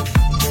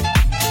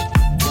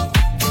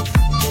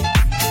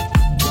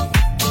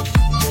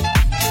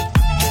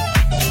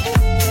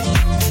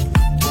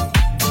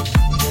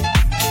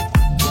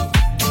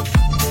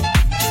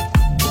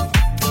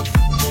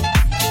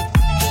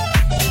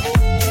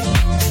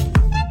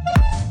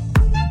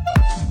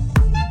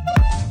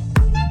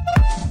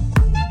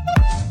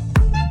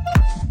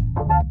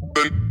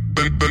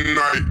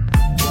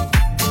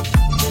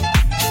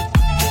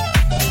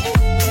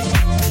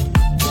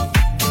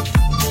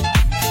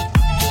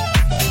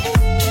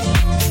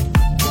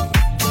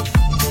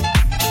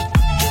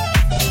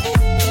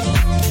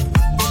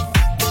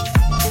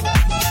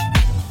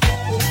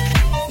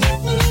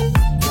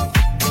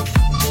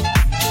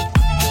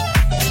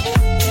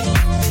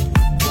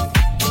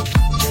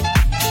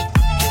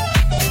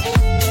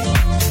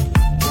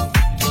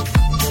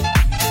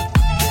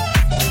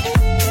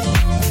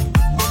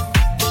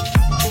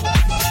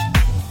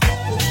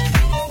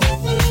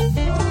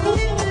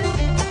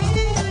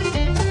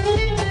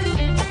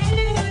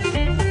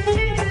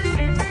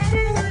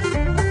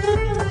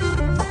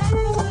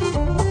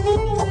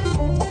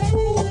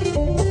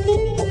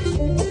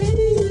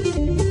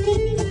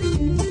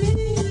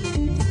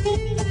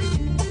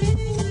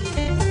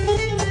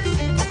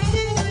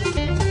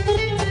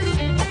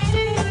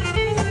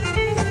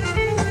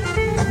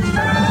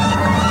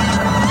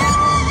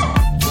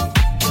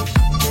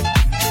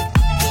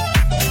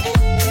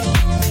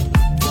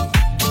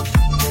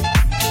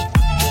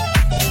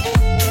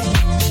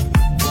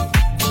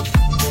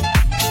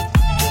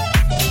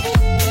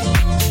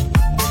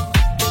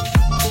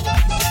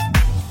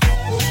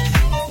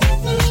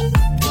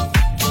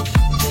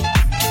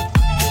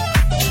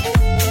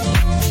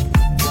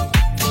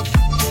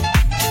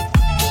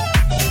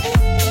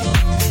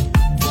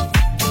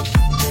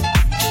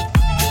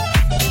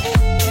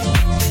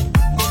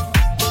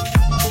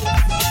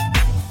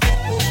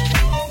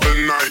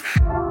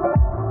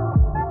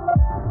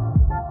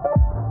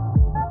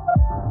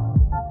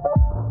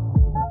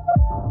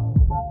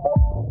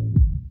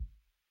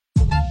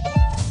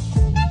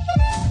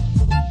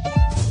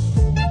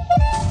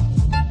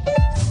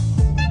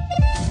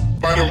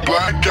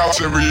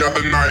 Blackouts every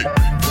other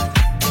night.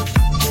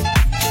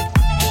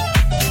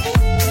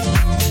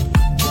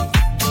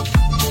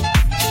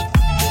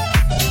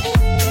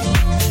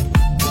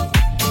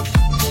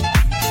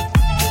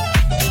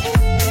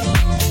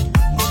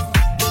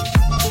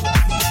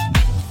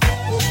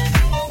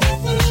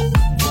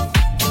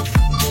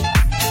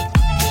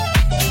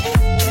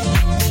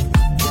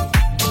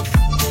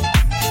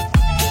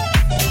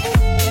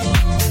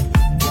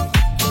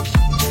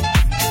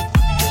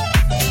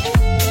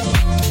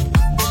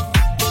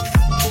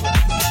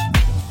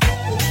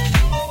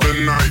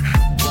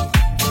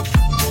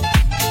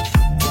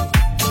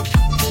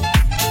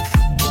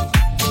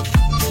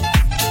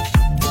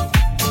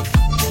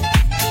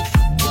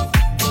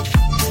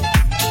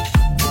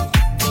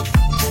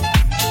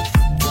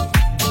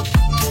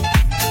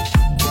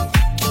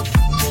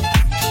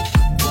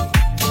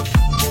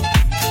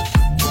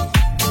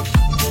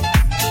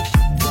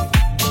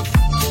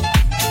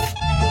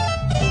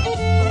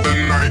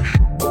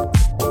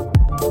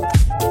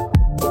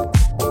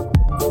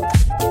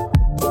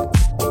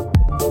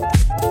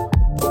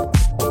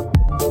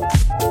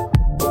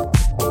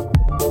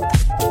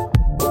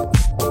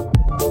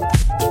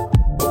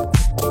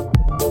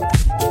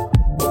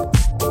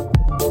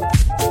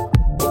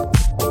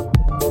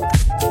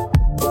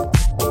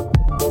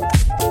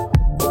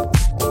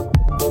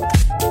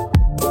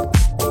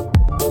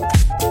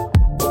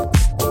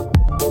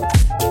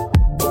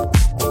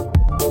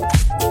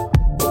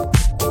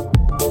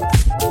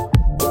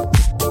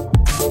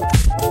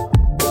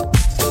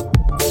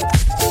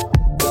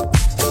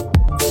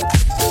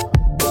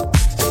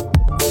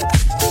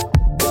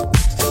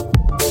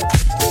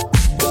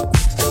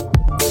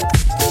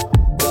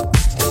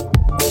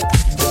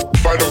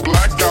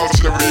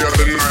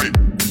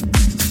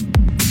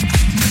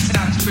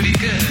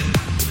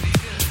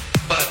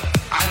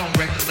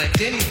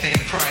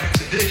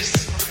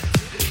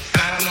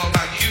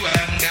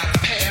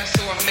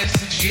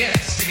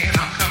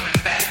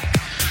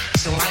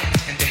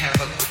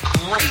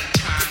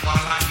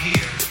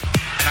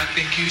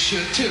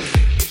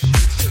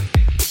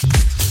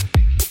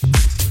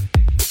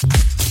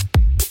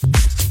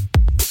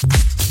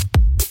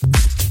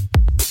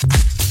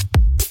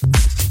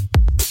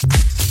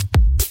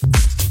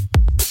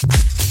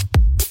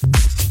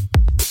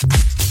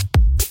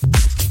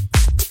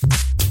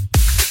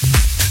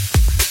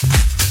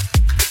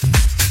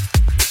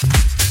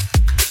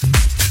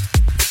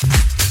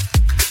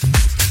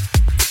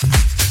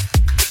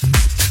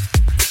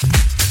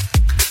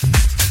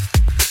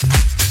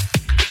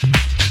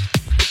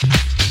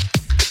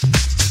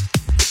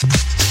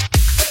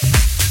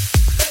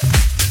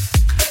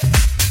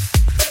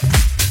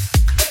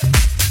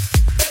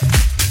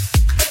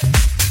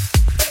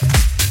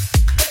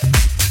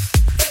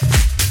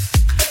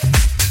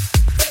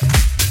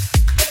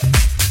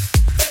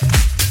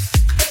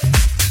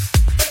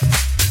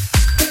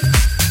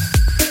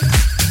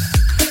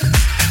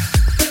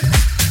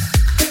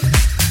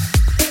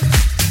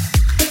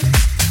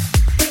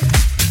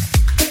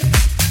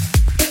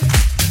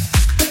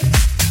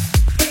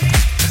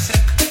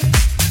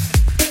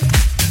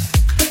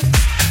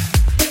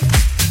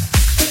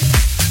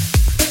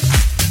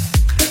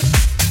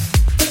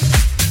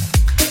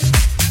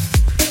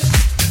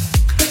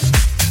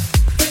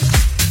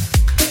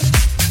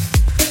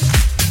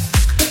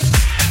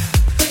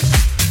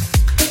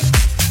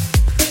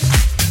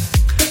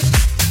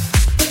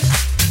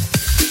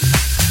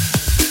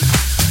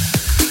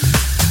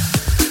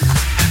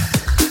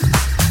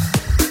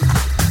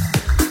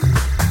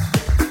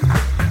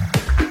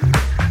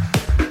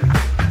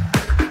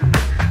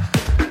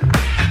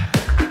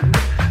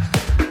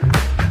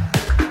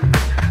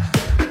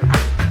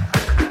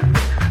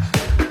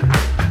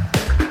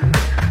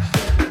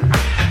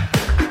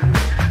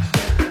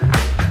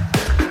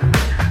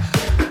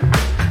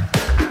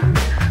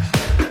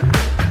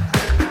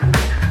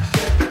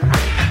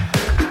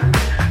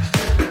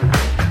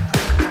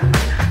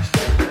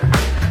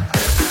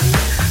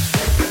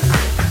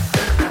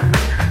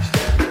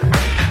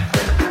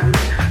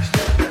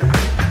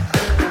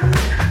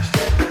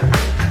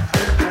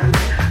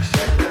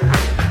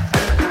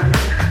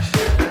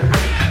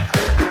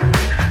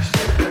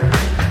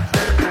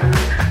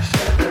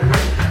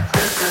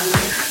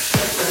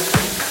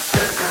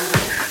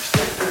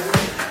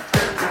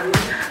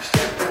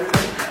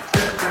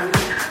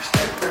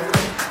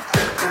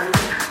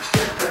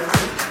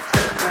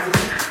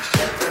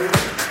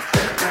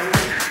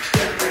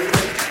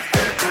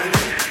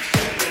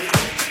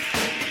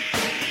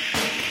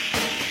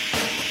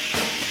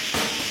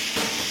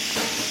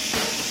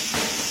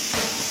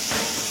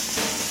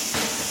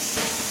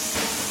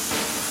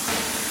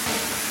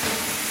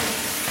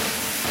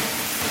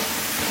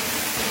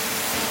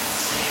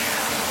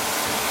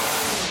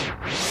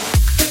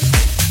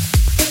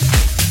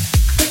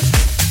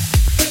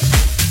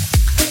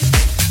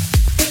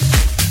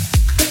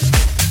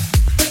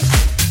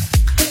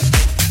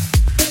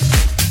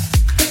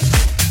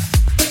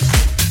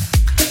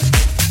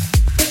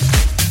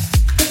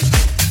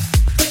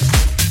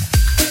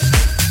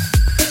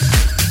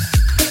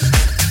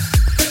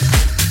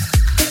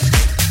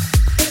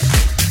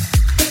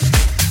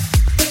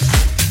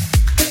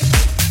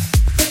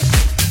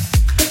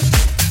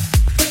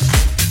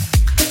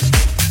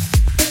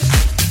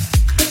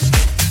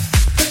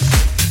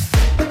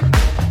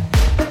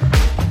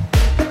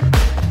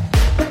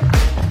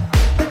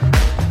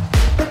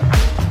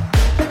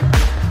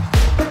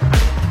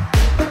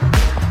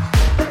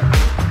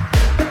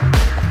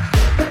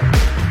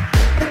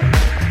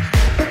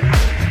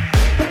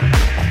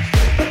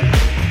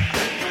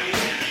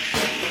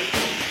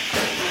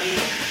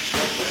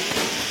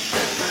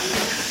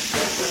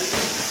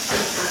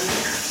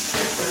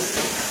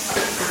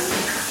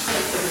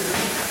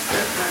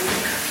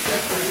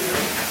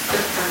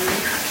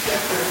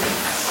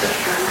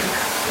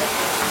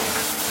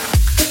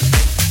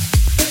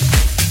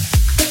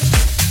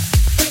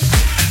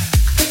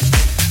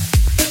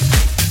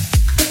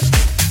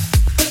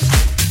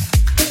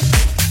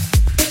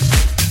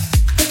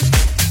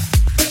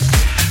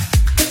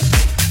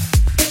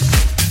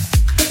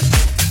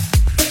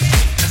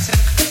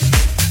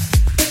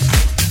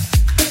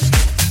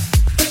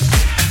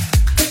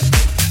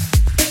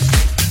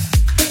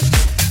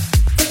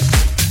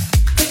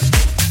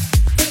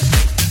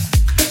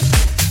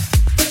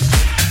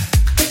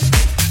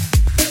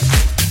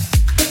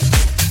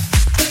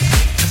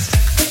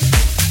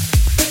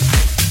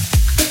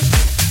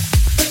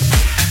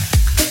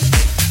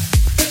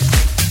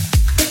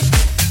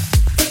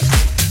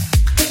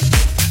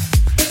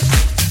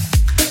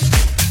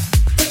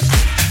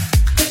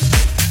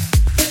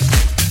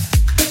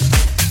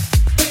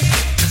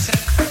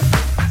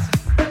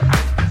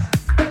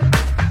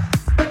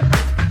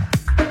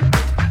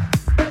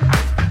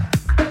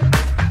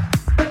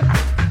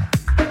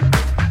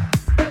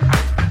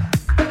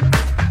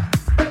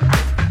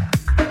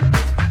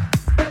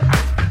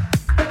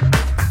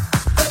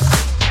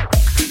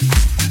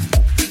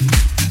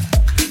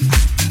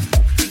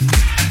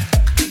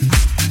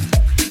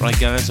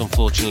 guys,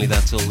 unfortunately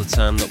that's all the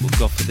time that we've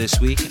got for this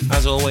week.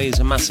 As always,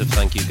 a massive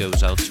thank you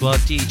goes out to our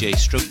DJ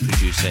stroke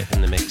producer in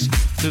the mix,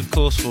 who of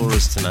course for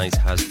us tonight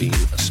has been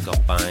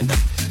Scott Binder.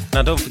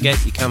 Now don't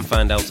forget, you can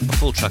find out a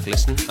full track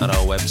listing at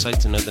our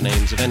website and know the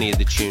names of any of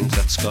the tunes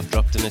that Scott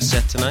dropped in his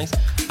set tonight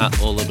at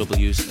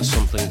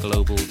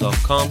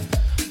allthewsomethingglobal.com.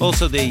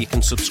 Also there you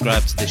can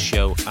subscribe to this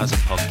show as a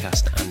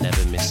podcast and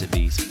never miss a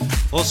beat.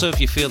 Also, if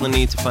you feel the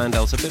need to find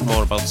out a bit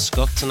more about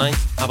Scott tonight,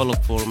 have a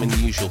look for him in the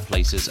usual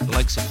places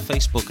like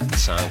Facebook,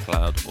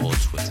 SoundCloud or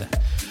Twitter.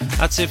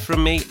 That's it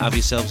from me. Have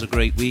yourselves a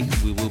great week.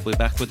 We will be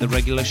back with the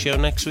regular show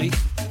next week.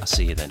 I'll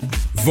see you then.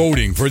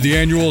 Voting for the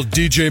annual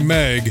DJ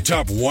Mag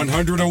Top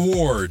 100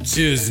 Awards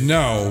is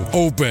now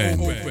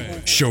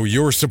open. Show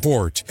your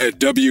support at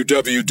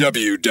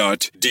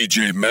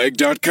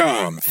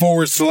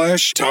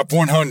www.djmag.com/top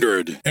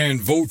 100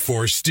 and vote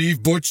for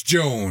Steve Butch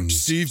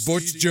Jones. Steve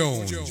Butch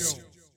Jones.